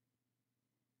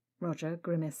 Roger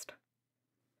grimaced.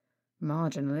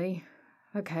 "Marginally.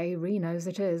 Okay, Reno's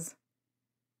it is."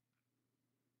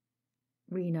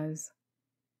 Reno's.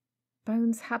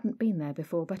 Bones hadn't been there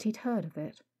before, but he'd heard of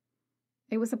it.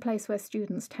 It was a place where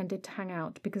students tended to hang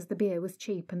out because the beer was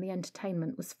cheap and the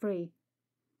entertainment was free.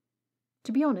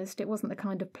 To be honest, it wasn't the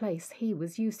kind of place he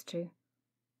was used to.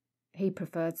 He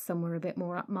preferred somewhere a bit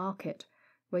more upmarket,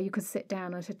 where you could sit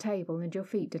down at a table and your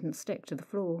feet didn't stick to the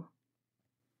floor.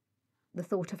 The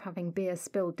thought of having beer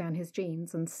spilled down his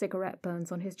jeans and cigarette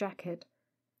burns on his jacket,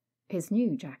 his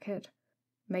new jacket,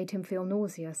 made him feel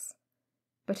nauseous.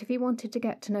 But if he wanted to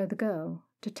get to know the girl,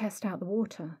 to test out the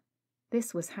water,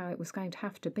 this was how it was going to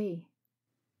have to be.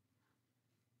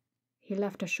 He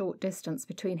left a short distance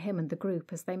between him and the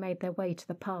group as they made their way to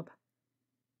the pub.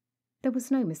 There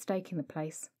was no mistaking the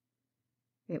place.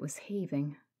 It was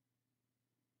heaving.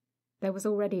 There was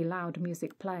already loud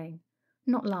music playing,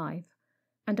 not live,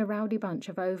 and a rowdy bunch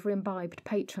of over-imbibed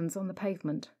patrons on the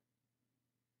pavement.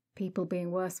 People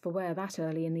being worse for wear that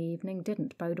early in the evening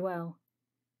didn't bode well.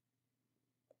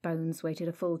 Bones waited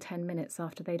a full 10 minutes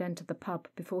after they'd entered the pub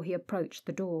before he approached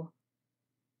the door.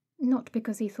 Not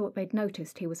because he thought they'd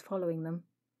noticed he was following them,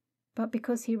 but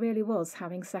because he really was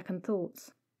having second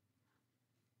thoughts.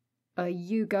 "Are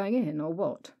you going in, or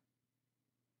what?"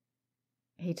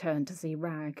 He turned to see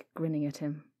Rag grinning at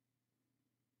him.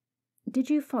 "Did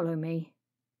you follow me?"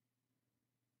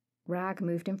 Rag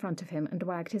moved in front of him and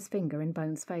wagged his finger in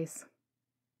Bones' face.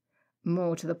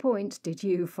 "More to the point, did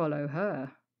you follow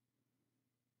her?"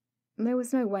 There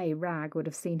was no way Rag would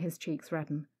have seen his cheeks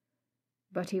redden,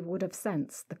 but he would have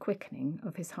sensed the quickening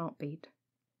of his heartbeat.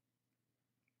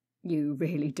 "You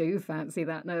really do fancy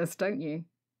that nurse, don't you?"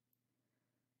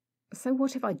 "So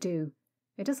what if I do?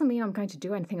 It doesn't mean I'm going to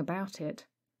do anything about it."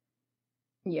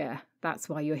 "Yeah, that's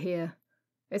why you're here.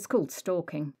 It's called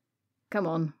stalking. Come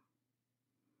on."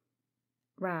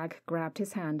 Rag grabbed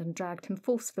his hand and dragged him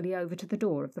forcefully over to the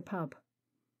door of the pub.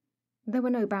 There were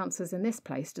no bouncers in this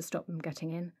place to stop them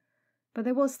getting in, but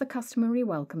there was the customary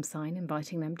welcome sign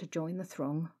inviting them to join the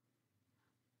throng.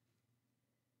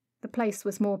 The place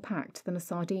was more packed than a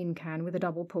sardine can with a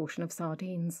double portion of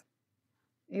sardines.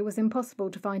 It was impossible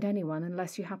to find anyone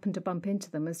unless you happened to bump into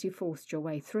them as you forced your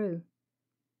way through.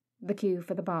 The queue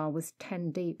for the bar was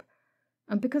 10 deep,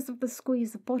 and because of the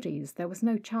squeeze of bodies there was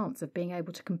no chance of being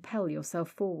able to compel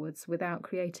yourself forwards without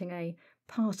creating a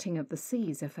parting of the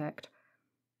seas effect,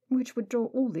 which would draw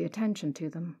all the attention to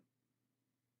them.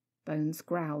 Bones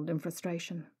growled in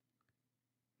frustration,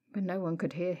 but no one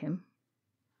could hear him.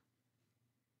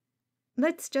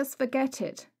 "Let's just forget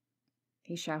it,"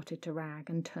 he shouted to Rag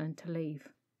and turned to leave.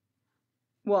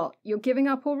 "What, you're giving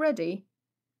up already?"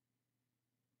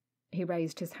 He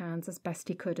raised his hands as best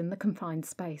he could in the confined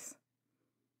space.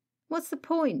 "What's the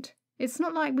point? It's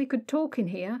not like we could talk in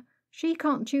here. She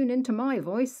can't tune into my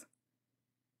voice."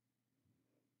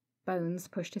 Bones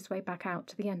pushed his way back out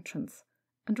to the entrance,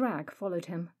 and Rag followed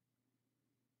him.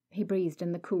 He breathed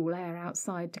in the cool air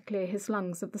outside to clear his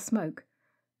lungs of the smoke,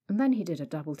 and then he did a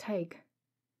double take.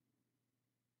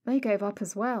 "They gave up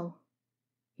as well,"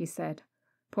 he said,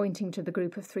 pointing to the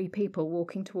group of 3 people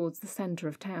walking towards the centre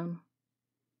of town.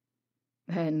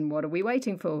 "Then what are we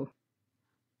waiting for?"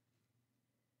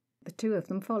 The 2 of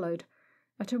them followed,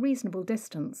 at a reasonable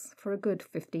distance, for a good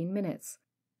 15 minutes,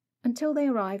 until they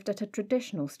arrived at a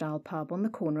traditional-style pub on the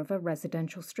corner of a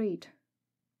residential street.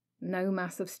 No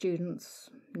mass of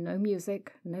students, no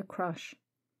music, no crush.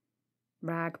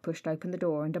 Rag pushed open the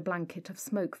door and a blanket of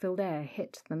smoke-filled air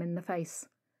hit them in the face.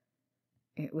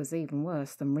 It was even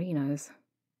worse than Reno's.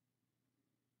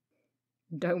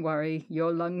 "Don't worry,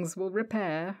 your lungs will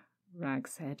repair," Rag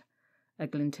said, a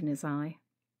glint in his eye.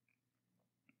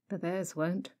 "But theirs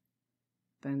won't,"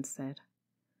 Bones said.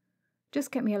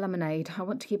 "Just get me a lemonade. I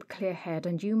want to keep a clear head,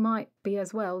 and you might be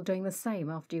as well doing the same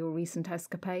after your recent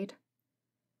escapade."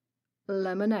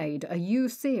 "Lemonade? Are you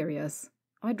serious?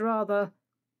 I'd rather—"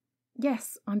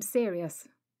 "Yes, I'm serious.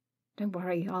 Don't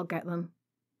worry, I'll get them."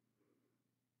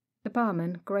 The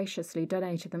barman graciously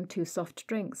donated them 2 soft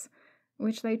drinks,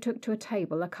 which they took to a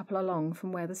table a couple along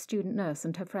from where the student nurse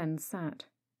and her friends sat.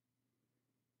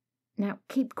 "Now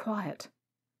keep quiet,"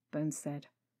 Bones said.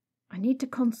 "I need to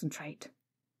concentrate."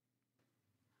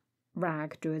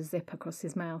 Rag drew a zip across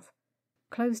his mouth,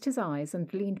 closed his eyes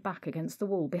and leaned back against the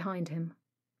wall behind him.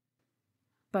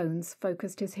 Bones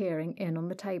focused his hearing in on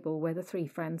the table where the 3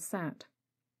 friends sat.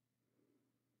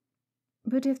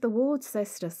 "But if the ward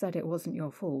sister said it wasn't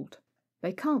your fault,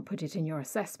 they can't put it in your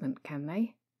assessment, can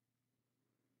they?"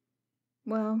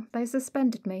 "Well, they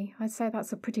suspended me. I'd say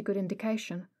that's a pretty good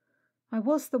indication. I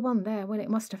was the one there when it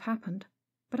must have happened,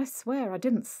 but I swear I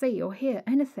didn't see or hear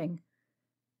anything.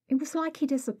 It was like he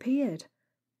disappeared.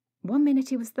 One minute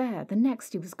he was there, the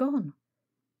next he was gone.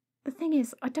 The thing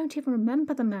is, I don't even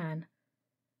remember the man.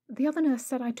 The other nurse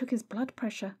said I took his blood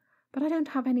pressure, but I don't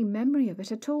have any memory of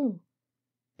it at all.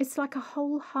 It's like a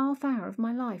whole half hour of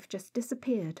my life just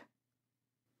disappeared."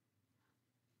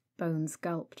 Bones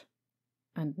gulped,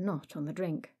 and not on the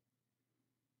drink.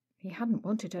 He hadn't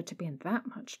wanted her to be in that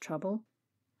much trouble.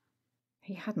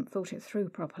 He hadn't thought it through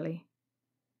properly.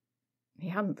 He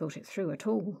hadn't thought it through at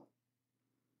all.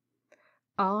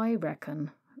 "I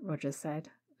reckon," Roger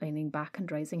said, leaning back and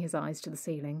raising his eyes to the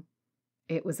ceiling,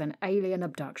 "it was an alien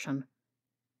abduction.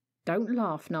 Don't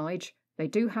laugh, Nige. They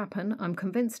do happen, I'm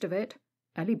convinced of it.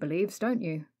 Ellie believes, don't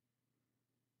you?"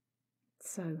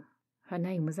 So, her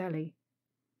name was Ellie.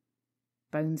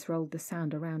 Bones rolled the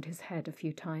sound around his head a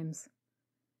few times.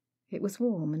 It was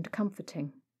warm and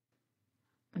comforting.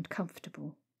 And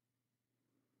comfortable.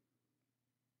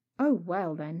 "Oh,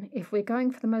 well then, if we're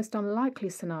going for the most unlikely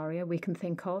scenario we can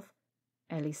think of,"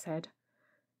 Ellie said,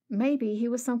 "maybe he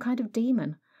was some kind of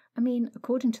demon. I mean,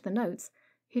 according to the notes,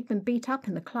 he'd been beat up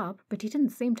in the club, but he didn't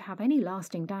seem to have any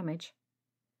lasting damage."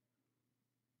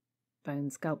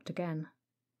 Bones gulped again.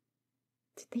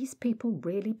 Did these people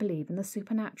really believe in the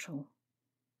supernatural?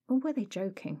 Or were they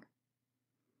joking?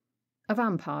 A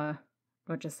vampire,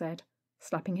 Roger said,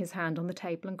 slapping his hand on the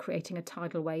table and creating a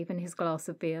tidal wave in his glass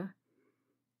of beer.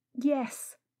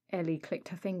 Yes, Ellie clicked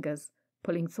her fingers,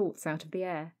 pulling thoughts out of the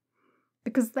air.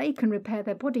 Because they can repair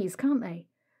their bodies, can't they?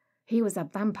 He was a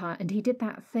vampire and he did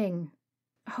that thing.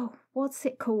 Oh, what's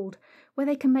it called? Where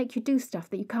they can make you do stuff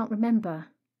that you can't remember.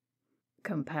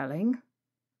 Compelling,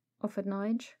 offered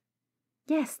Nige.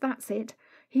 Yes, that's it.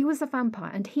 He was a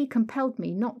vampire and he compelled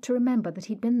me not to remember that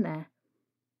he'd been there.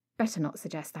 Better not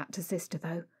suggest that to Sister,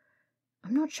 though.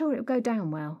 I'm not sure it'll go down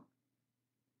well.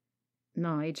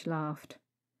 Nige laughed.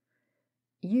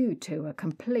 You two are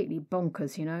completely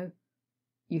bonkers, you know.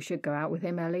 You should go out with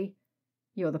him, Ellie.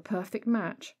 You're the perfect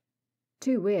match.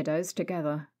 Two weirdos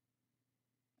together.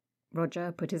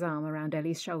 Roger put his arm around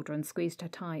Ellie's shoulder and squeezed her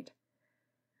tight.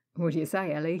 What do you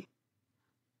say, Ellie?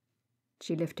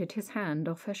 She lifted his hand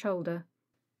off her shoulder.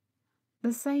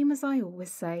 The same as I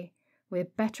always say. We're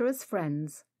better as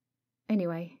friends.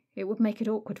 Anyway, it would make it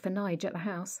awkward for Nige at the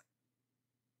house.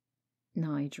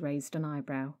 Nige raised an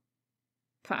eyebrow.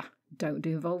 Pah, don't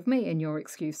involve me in your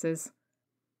excuses.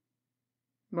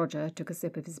 Roger took a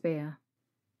sip of his beer.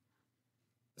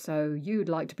 So you'd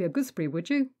like to be a gooseberry, would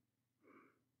you?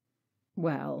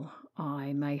 Well,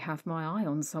 I may have my eye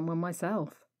on someone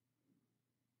myself.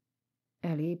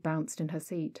 Ellie bounced in her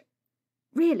seat.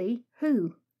 Really?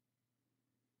 Who?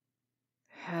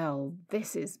 Hell,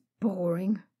 this is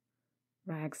boring,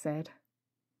 Rag said.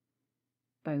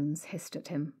 Bones hissed at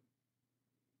him.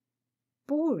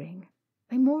 Boring?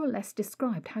 They more or less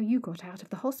described how you got out of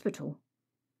the hospital.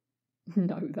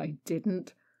 No, they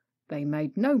didn't. They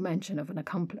made no mention of an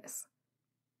accomplice.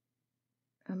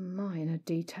 A minor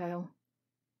detail.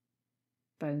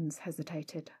 Bones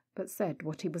hesitated, but said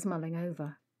what he was mulling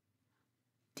over.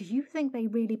 Do you think they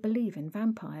really believe in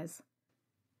vampires?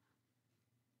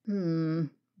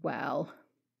 Well,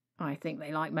 I think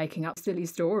they like making up silly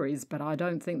stories, but I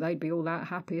don't think they'd be all that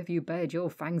happy if you bared your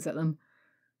fangs at them.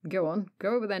 Go on,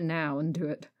 go over there now and do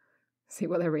it. See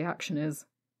what their reaction is.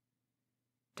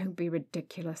 Don't be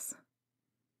ridiculous.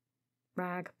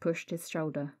 Rag pushed his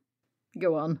shoulder.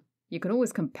 Go on, you can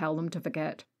always compel them to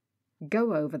forget.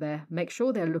 Go over there, make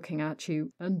sure they're looking at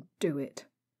you, and do it.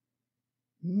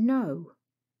 No.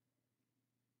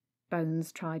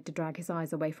 Bones tried to drag his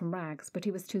eyes away from Rags, but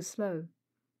he was too slow.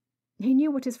 He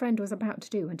knew what his friend was about to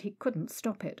do, and he couldn't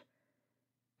stop it.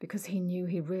 Because he knew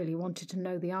he really wanted to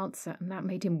know the answer, and that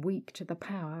made him weak to the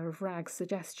power of Rag's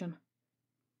suggestion.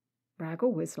 Rag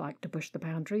always liked to push the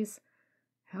boundaries,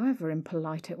 however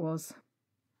impolite it was.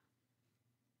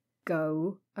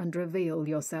 Go and reveal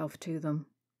yourself to them.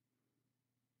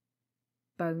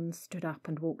 Bones stood up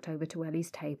and walked over to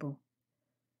Ellie's table.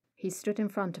 He stood in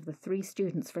front of the 3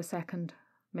 students for a second,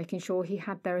 making sure he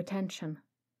had their attention.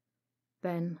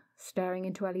 Then, staring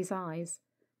into Ellie's eyes,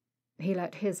 he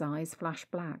let his eyes flash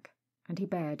black, and he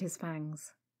bared his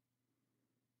fangs.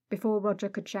 Before Roger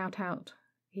could shout out,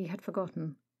 he had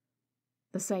forgotten.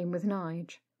 The same with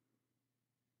Nige.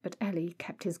 But Ellie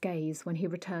kept his gaze when he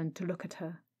returned to look at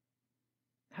her.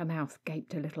 Her mouth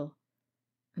gaped a little,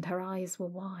 and her eyes were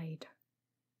wide.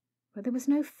 But there was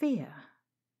no fear.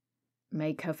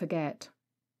 Make her forget,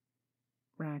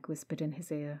 Rag whispered in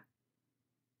his ear.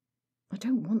 I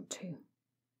don't want to.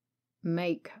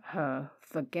 Make her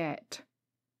forget.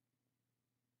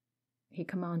 He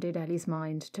commanded Ellie's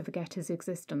mind to forget his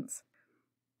existence,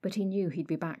 but he knew he'd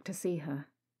be back to see her.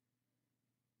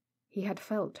 He had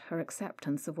felt her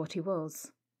acceptance of what he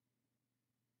was.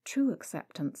 True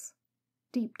acceptance,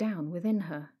 deep down within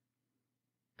her.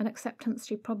 An acceptance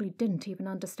she probably didn't even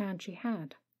understand she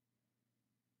had.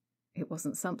 It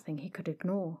wasn't something he could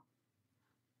ignore.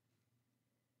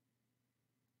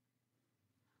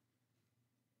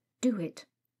 Do it,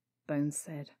 Bones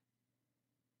said.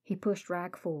 He pushed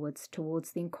Rag forwards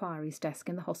towards the inquiries desk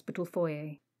in the hospital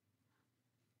foyer.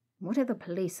 What if the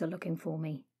police are looking for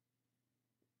me?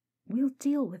 We'll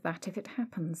deal with that if it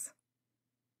happens.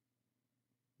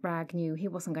 Rag knew he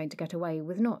wasn't going to get away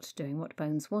with not doing what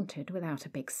Bones wanted without a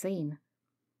big scene.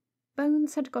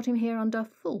 Bones had got him here under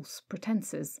false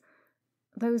pretenses,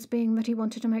 those being that he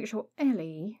wanted to make sure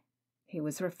Ellie, he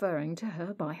was referring to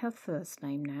her by her first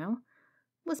name now,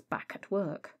 was back at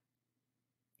work.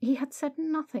 He had said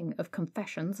nothing of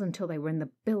confessions until they were in the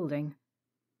building.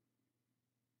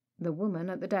 The woman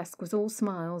at the desk was all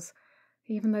smiles,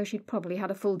 even though she'd probably had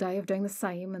a full day of doing the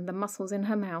same, and the muscles in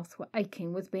her mouth were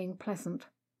aching with being pleasant.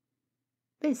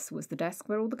 This was the desk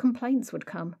where all the complaints would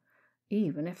come,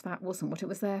 even if that wasn't what it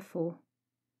was there for.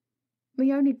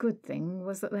 The only good thing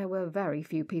was that there were very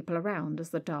few people around as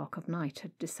the dark of night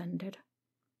had descended.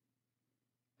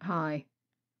 "Hi,"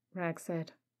 Rag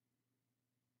said.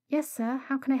 "Yes, sir.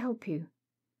 How can I help you?"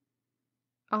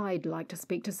 "I'd like to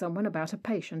speak to someone about a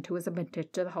patient who was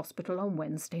admitted to the hospital on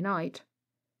Wednesday night."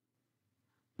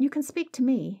 "You can speak to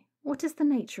me. What is the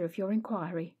nature of your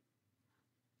inquiry?"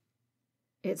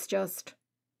 "It's just—"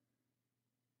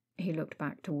 He looked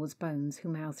back towards Bones, who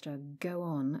mouthed a "go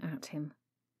on" at him.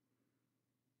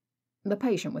 "The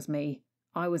patient was me.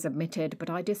 I was admitted,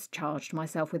 but I discharged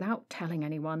myself without telling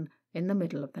anyone in the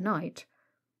middle of the night.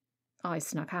 I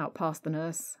snuck out past the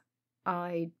nurse.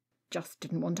 I just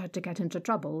didn't want her to get into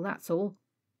trouble, that's all."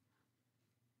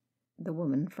 The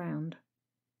woman frowned.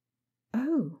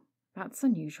 "Oh, that's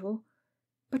unusual.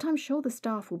 But I'm sure the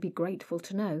staff will be grateful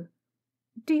to know.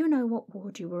 Do you know what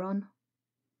ward you were on?"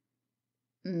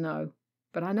 "No,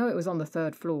 but I know it was on the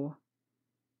 3rd floor."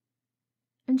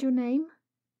 "And your name?"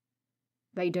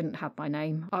 "They didn't have my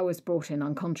name. I was brought in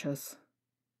unconscious."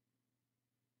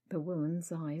 The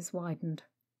woman's eyes widened.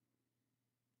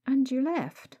 "And you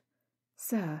left?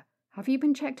 Sir, have you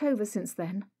been checked over since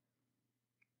then?"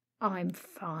 "I'm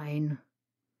fine."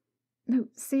 "No,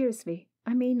 seriously.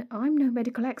 I mean, I'm no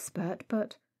medical expert,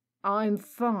 but—" "I'm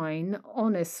fine,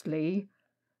 honestly.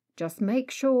 Just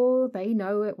make sure they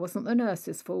know it wasn't the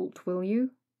nurse's fault, will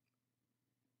you?"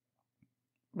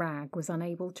 Rag was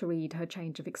unable to read her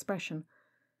change of expression,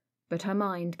 but her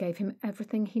mind gave him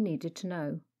everything he needed to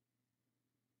know.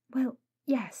 "Well,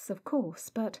 yes, of course,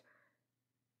 but—"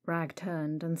 Rag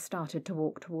turned and started to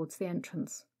walk towards the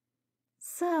entrance.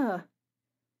 "Sir!"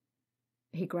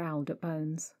 He growled at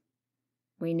Bones.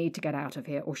 "We need to get out of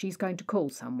here, or she's going to call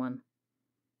someone."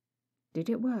 "Did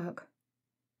it work?"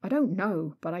 "I don't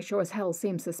know, but I sure as hell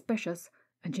seem suspicious.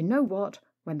 And you know what?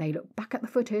 When they look back at the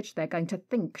footage, they're going to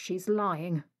think she's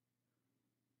lying."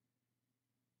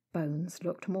 Bones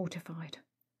looked mortified.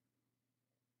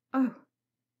 "Oh,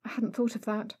 I hadn't thought of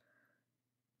that.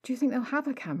 Do you think they'll have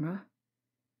a camera?"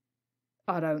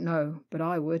 "I don't know, but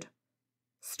I would.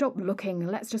 Stop looking,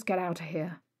 let's just get out of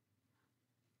here."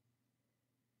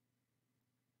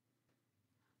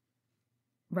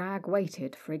 Rag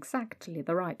waited for exactly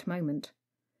the right moment.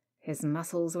 His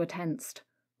muscles were tensed,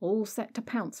 all set to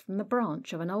pounce from the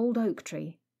branch of an old oak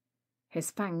tree.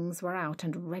 His fangs were out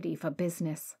and ready for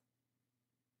business.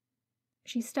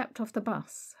 She stepped off the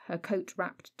bus, her coat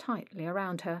wrapped tightly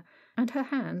around her, and her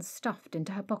hands stuffed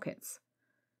into her pockets.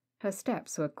 Her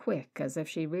steps were quick, as if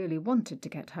she really wanted to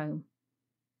get home.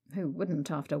 Who wouldn't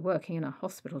after working in a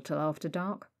hospital till after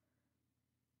dark?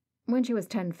 When she was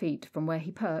 10 feet from where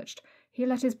he perched, he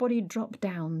let his body drop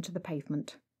down to the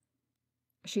pavement.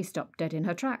 She stopped dead in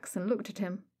her tracks and looked at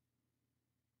him.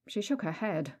 She shook her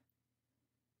head.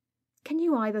 "Can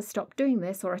you either stop doing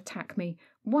this or attack me?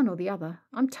 One or the other.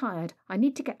 I'm tired. I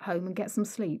need to get home and get some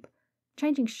sleep.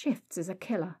 Changing shifts is a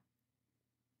killer."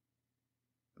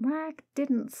 Rag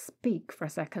didn't speak for a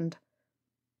second.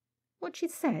 What she'd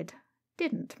said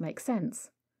didn't make sense.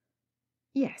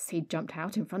 Yes, he'd jumped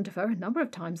out in front of her a number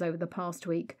of times over the past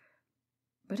week,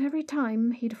 but every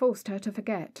time he'd forced her to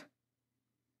forget.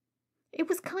 It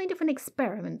was kind of an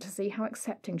experiment to see how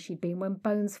accepting she'd been when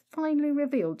Bones finally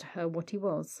revealed to her what he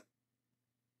was.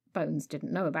 Bones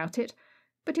didn't know about it,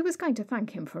 but he was going to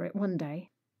thank him for it one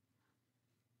day.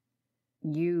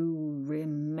 "You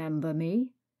remember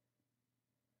me?"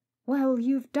 "Well,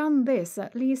 you've done this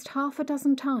at least half a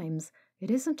dozen times.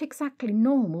 It isn't exactly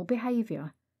normal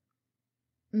behaviour."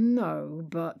 "No,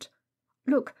 but—"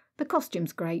 "Look, the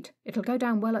costume's great. It'll go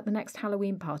down well at the next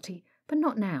Halloween party, but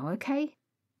not now, okay?"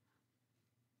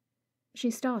 She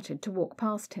started to walk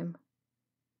past him.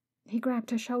 He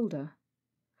grabbed her shoulder.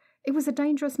 It was a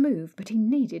dangerous move, but he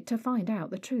needed to find out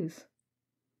the truth.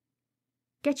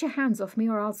 "Get your hands off me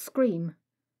or I'll scream."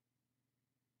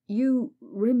 "You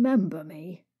remember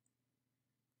me?"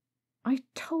 "I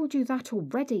told you that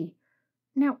already.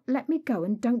 Now let me go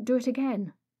and don't do it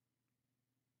again."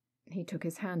 He took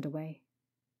his hand away.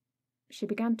 She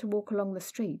began to walk along the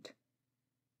street,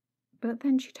 but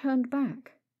then she turned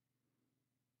back.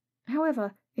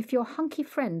 "However, if your hunky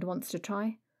friend wants to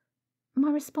try, my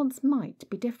response might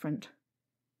be different."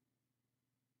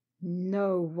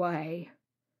 "No way.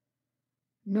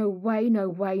 No way, no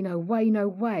way, no way, no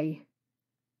way."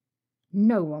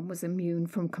 No one was immune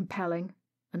from compelling,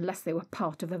 unless they were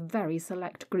part of a very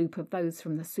select group of those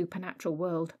from the supernatural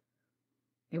world.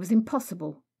 It was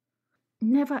impossible.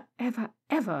 Never, ever,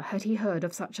 ever had he heard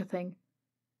of such a thing.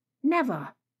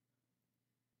 Never.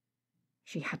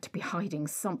 She had to be hiding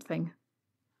something.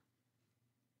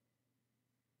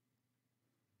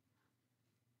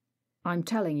 I'm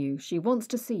telling you, she wants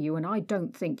to see you and I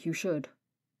don't think you should.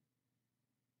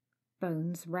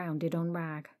 Bones rounded on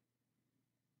Rag.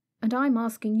 And I'm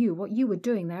asking you what you were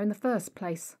doing there in the first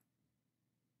place.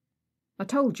 I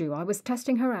told you I was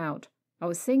testing her out. I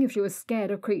was seeing if she was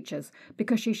scared of creatures,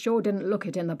 because she sure didn't look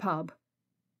it in the pub.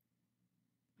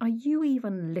 Are you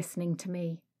even listening to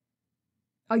me?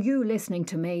 Are you listening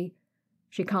to me?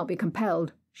 She can't be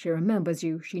compelled. She remembers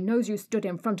you. She knows you stood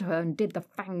in front of her and did the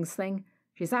fangs thing.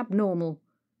 She's abnormal.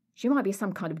 She might be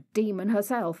some kind of demon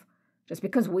herself. Just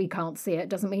because we can't see it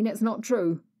doesn't mean it's not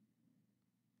true.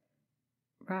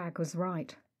 Rag was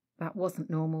right. That wasn't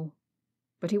normal.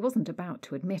 But he wasn't about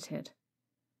to admit it.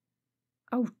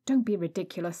 Oh, don't be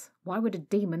ridiculous. Why would a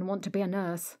demon want to be a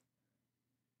nurse?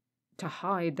 To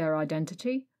hide their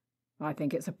identity? I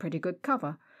think it's a pretty good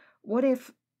cover. What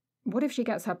if she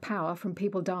gets her power from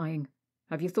people dying?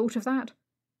 Have you thought of that?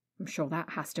 I'm sure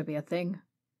that has to be a thing.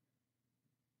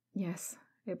 Yes,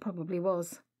 it probably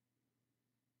was.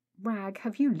 Rag,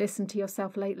 have you listened to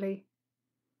yourself lately?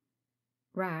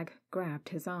 Rag grabbed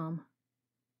his arm.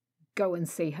 Go and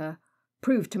see her.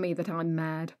 Prove to me that I'm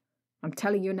mad. I'm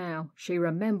telling you now, she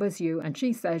remembers you and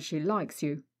she says she likes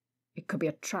you. It could be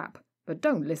a trap, but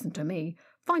don't listen to me.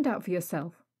 Find out for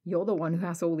yourself. You're the one who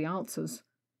has all the answers.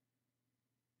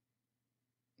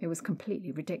 It was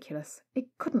completely ridiculous. It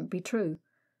couldn't be true.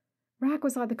 Rag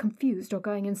was either confused or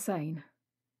going insane.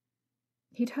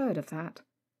 He'd heard of that.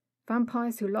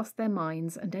 Vampires who lost their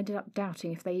minds and ended up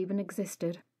doubting if they even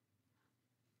existed.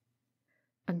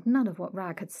 And none of what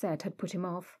Rag had said had put him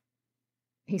off.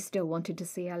 He still wanted to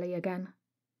see Ellie again.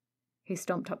 He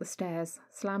stomped up the stairs,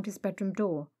 slammed his bedroom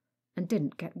door, and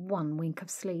didn't get one wink of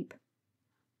sleep.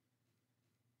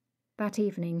 That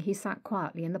evening he sat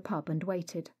quietly in the pub and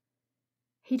waited.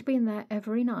 He'd been there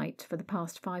every night for the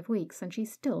past 5 weeks and she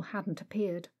still hadn't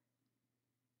appeared.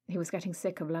 He was getting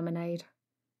sick of lemonade,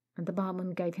 and the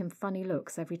barman gave him funny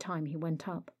looks every time he went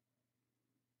up.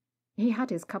 He had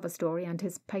his cover story and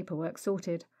his paperwork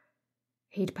sorted.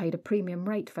 He'd paid a premium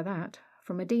rate for that,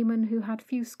 from a demon who had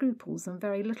few scruples and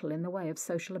very little in the way of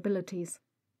social abilities.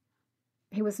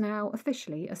 He was now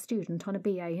officially a student on a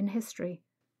BA in history,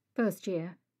 first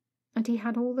year, and he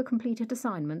had all the completed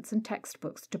assignments and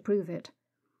textbooks to prove it.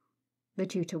 The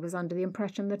tutor was under the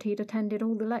impression that he'd attended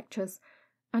all the lectures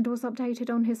and was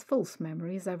updated on his false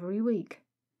memories every week.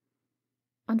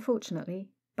 Unfortunately,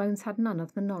 Bones had none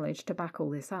of the knowledge to back all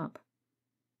this up.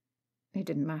 It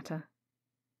didn't matter.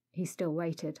 He still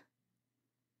waited.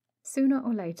 Sooner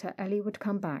or later Ellie would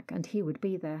come back and he would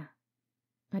be there.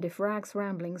 And if Rag's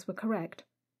ramblings were correct,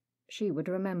 she would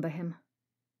remember him.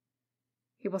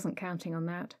 He wasn't counting on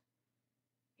that.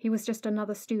 He was just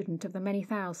another student of the many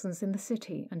thousands in the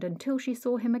city, and until she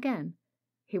saw him again,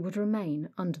 he would remain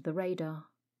under the radar.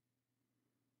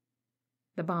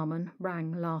 The barman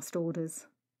rang last orders.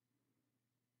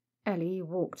 Ellie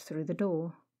walked through the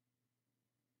door.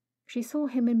 She saw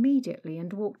him immediately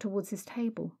and walked towards his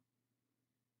table.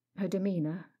 Her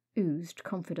demeanour oozed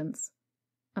confidence,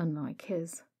 unlike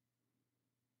his.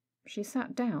 She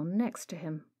sat down next to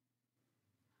him.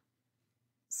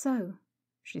 "So,"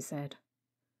 she said,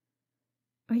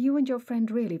 "are you and your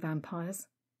friend really vampires,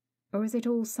 or is it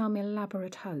all some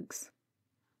elaborate hoax?"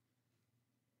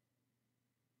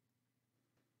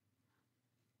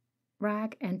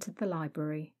 Rag entered the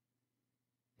library.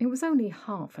 It was only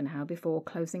half an hour before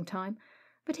closing time,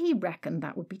 but he reckoned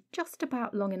that would be just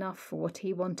about long enough for what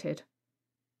he wanted.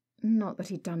 Not that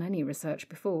he'd done any research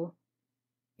before.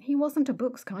 He wasn't a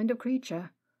books kind of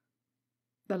creature.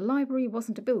 The library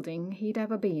wasn't a building he'd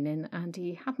ever been in, and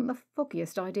he hadn't the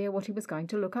foggiest idea what he was going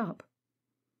to look up.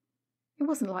 It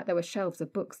wasn't like there were shelves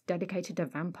of books dedicated to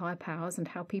vampire powers and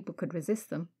how people could resist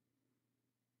them.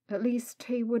 At least,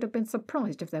 he would have been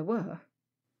surprised if there were.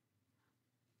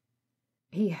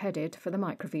 He headed for the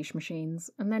microfiche machines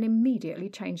and then immediately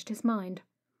changed his mind.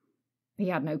 He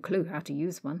had no clue how to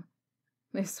use one.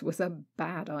 This was a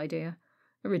bad idea,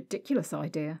 a ridiculous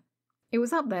idea. It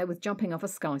was up there with jumping off a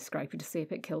skyscraper to see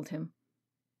if it killed him.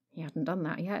 He hadn't done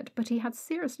that yet, but he had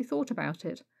seriously thought about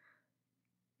it.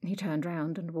 He turned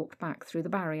round and walked back through the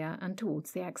barrier and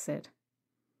towards the exit.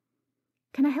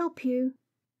 "Can I help you?"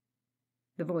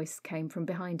 The voice came from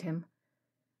behind him.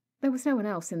 There was no one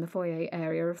else in the foyer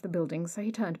area of the building, so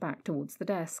he turned back towards the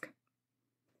desk.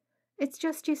 "It's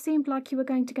just you seemed like you were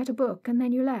going to get a book and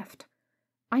then you left.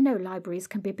 I know libraries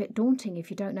can be a bit daunting if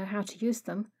you don't know how to use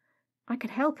them. I could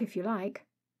help if you like."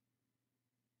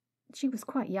 She was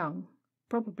quite young,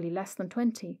 probably less than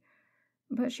 20,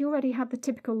 but she already had the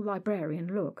typical librarian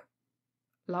look.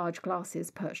 Large glasses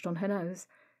perched on her nose,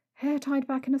 hair tied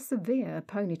back in a severe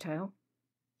ponytail,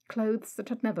 clothes that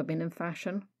had never been in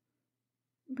fashion,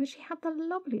 but she had the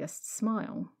loveliest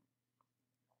smile.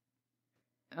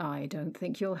 "I don't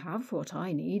think you'll have what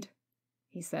I need,"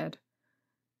 he said.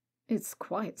 "It's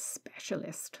quite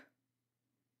specialist."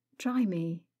 "Try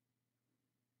me."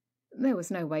 There was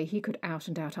no way he could out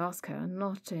and out ask her,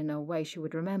 not in a way she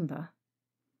would remember.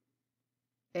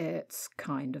 "It's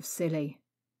kind of silly."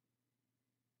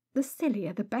 "The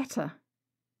sillier the better."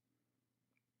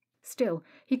 Still,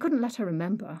 he couldn't let her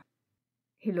remember.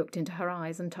 He looked into her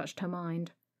eyes and touched her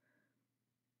mind.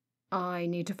 "I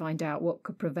need to find out what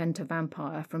could prevent a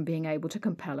vampire from being able to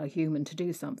compel a human to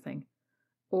do something,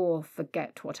 or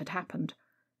forget what had happened.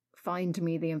 Find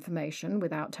me the information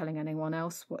without telling anyone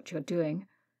else what you're doing,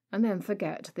 and then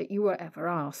forget that you were ever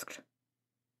asked."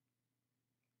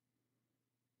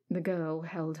 The girl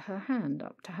held her hand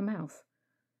up to her mouth,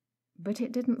 but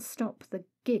it didn't stop the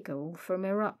giggle from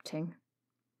erupting.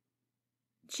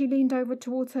 She leaned over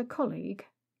towards her colleague,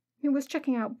 who was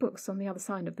checking out books on the other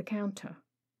side of the counter.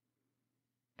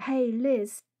 "Hey,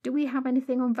 Liz, do we have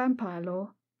anything on vampire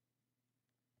law?"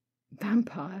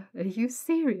 "Vampire? Are you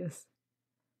serious?"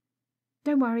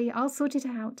 "Don't worry, I'll sort it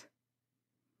out."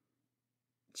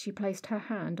 She placed her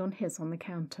hand on his on the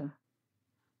counter.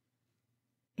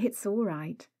 "It's all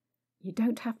right. You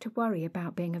don't have to worry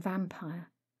about being a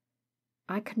vampire.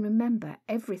 I can remember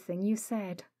everything you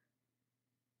said."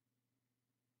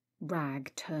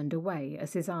 Rag turned away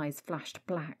as his eyes flashed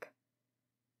black.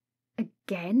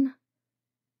 Again?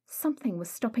 Something was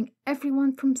stopping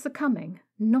everyone from succumbing,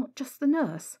 not just the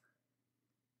nurse.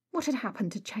 What had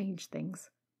happened to change things?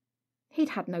 He'd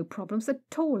had no problems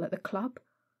at all at the club.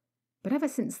 But ever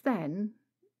since then,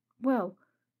 well,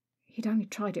 he'd only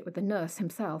tried it with the nurse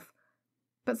himself,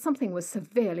 but something was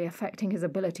severely affecting his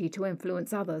ability to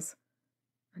influence others,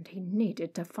 and he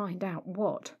needed to find out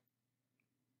what.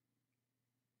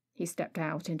 He stepped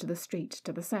out into the street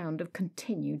to the sound of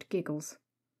continued giggles.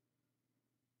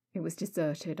 It was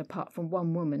deserted apart from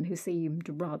one woman who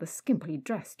seemed rather skimpily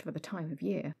dressed for the time of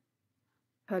year.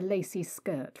 Her lacy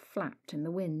skirt flapped in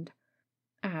the wind,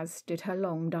 as did her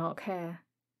long dark hair.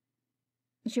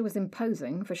 She was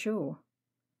imposing for sure,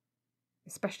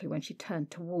 especially when she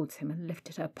turned towards him and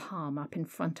lifted her palm up in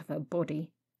front of her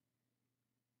body.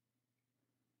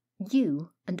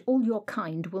 "You and all your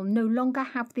kind will no longer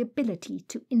have the ability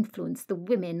to influence the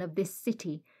women of this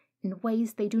city in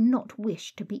ways they do not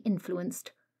wish to be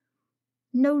influenced.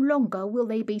 No longer will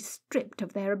they be stripped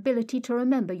of their ability to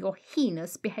remember your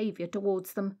heinous behaviour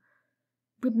towards them.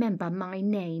 Remember my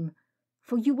name,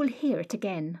 for you will hear it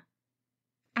again.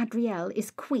 Adrielle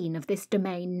is queen of this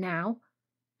domain now,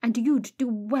 and you'd do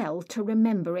well to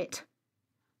remember it."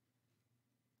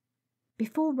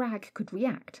 Before Rag could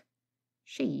react,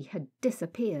 she had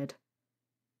disappeared.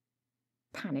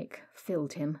 Panic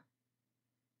filled him.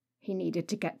 He needed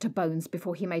to get to Bones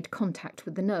before he made contact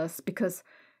with the nurse, because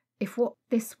if what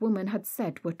this woman had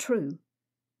said were true,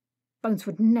 Bones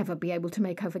would never be able to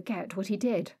make her forget what he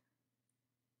did.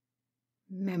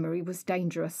 Memory was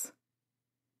dangerous.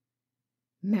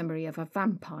 Memory of a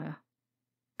vampire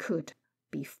could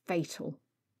be fatal.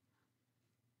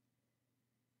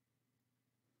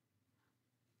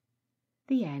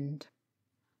 The end.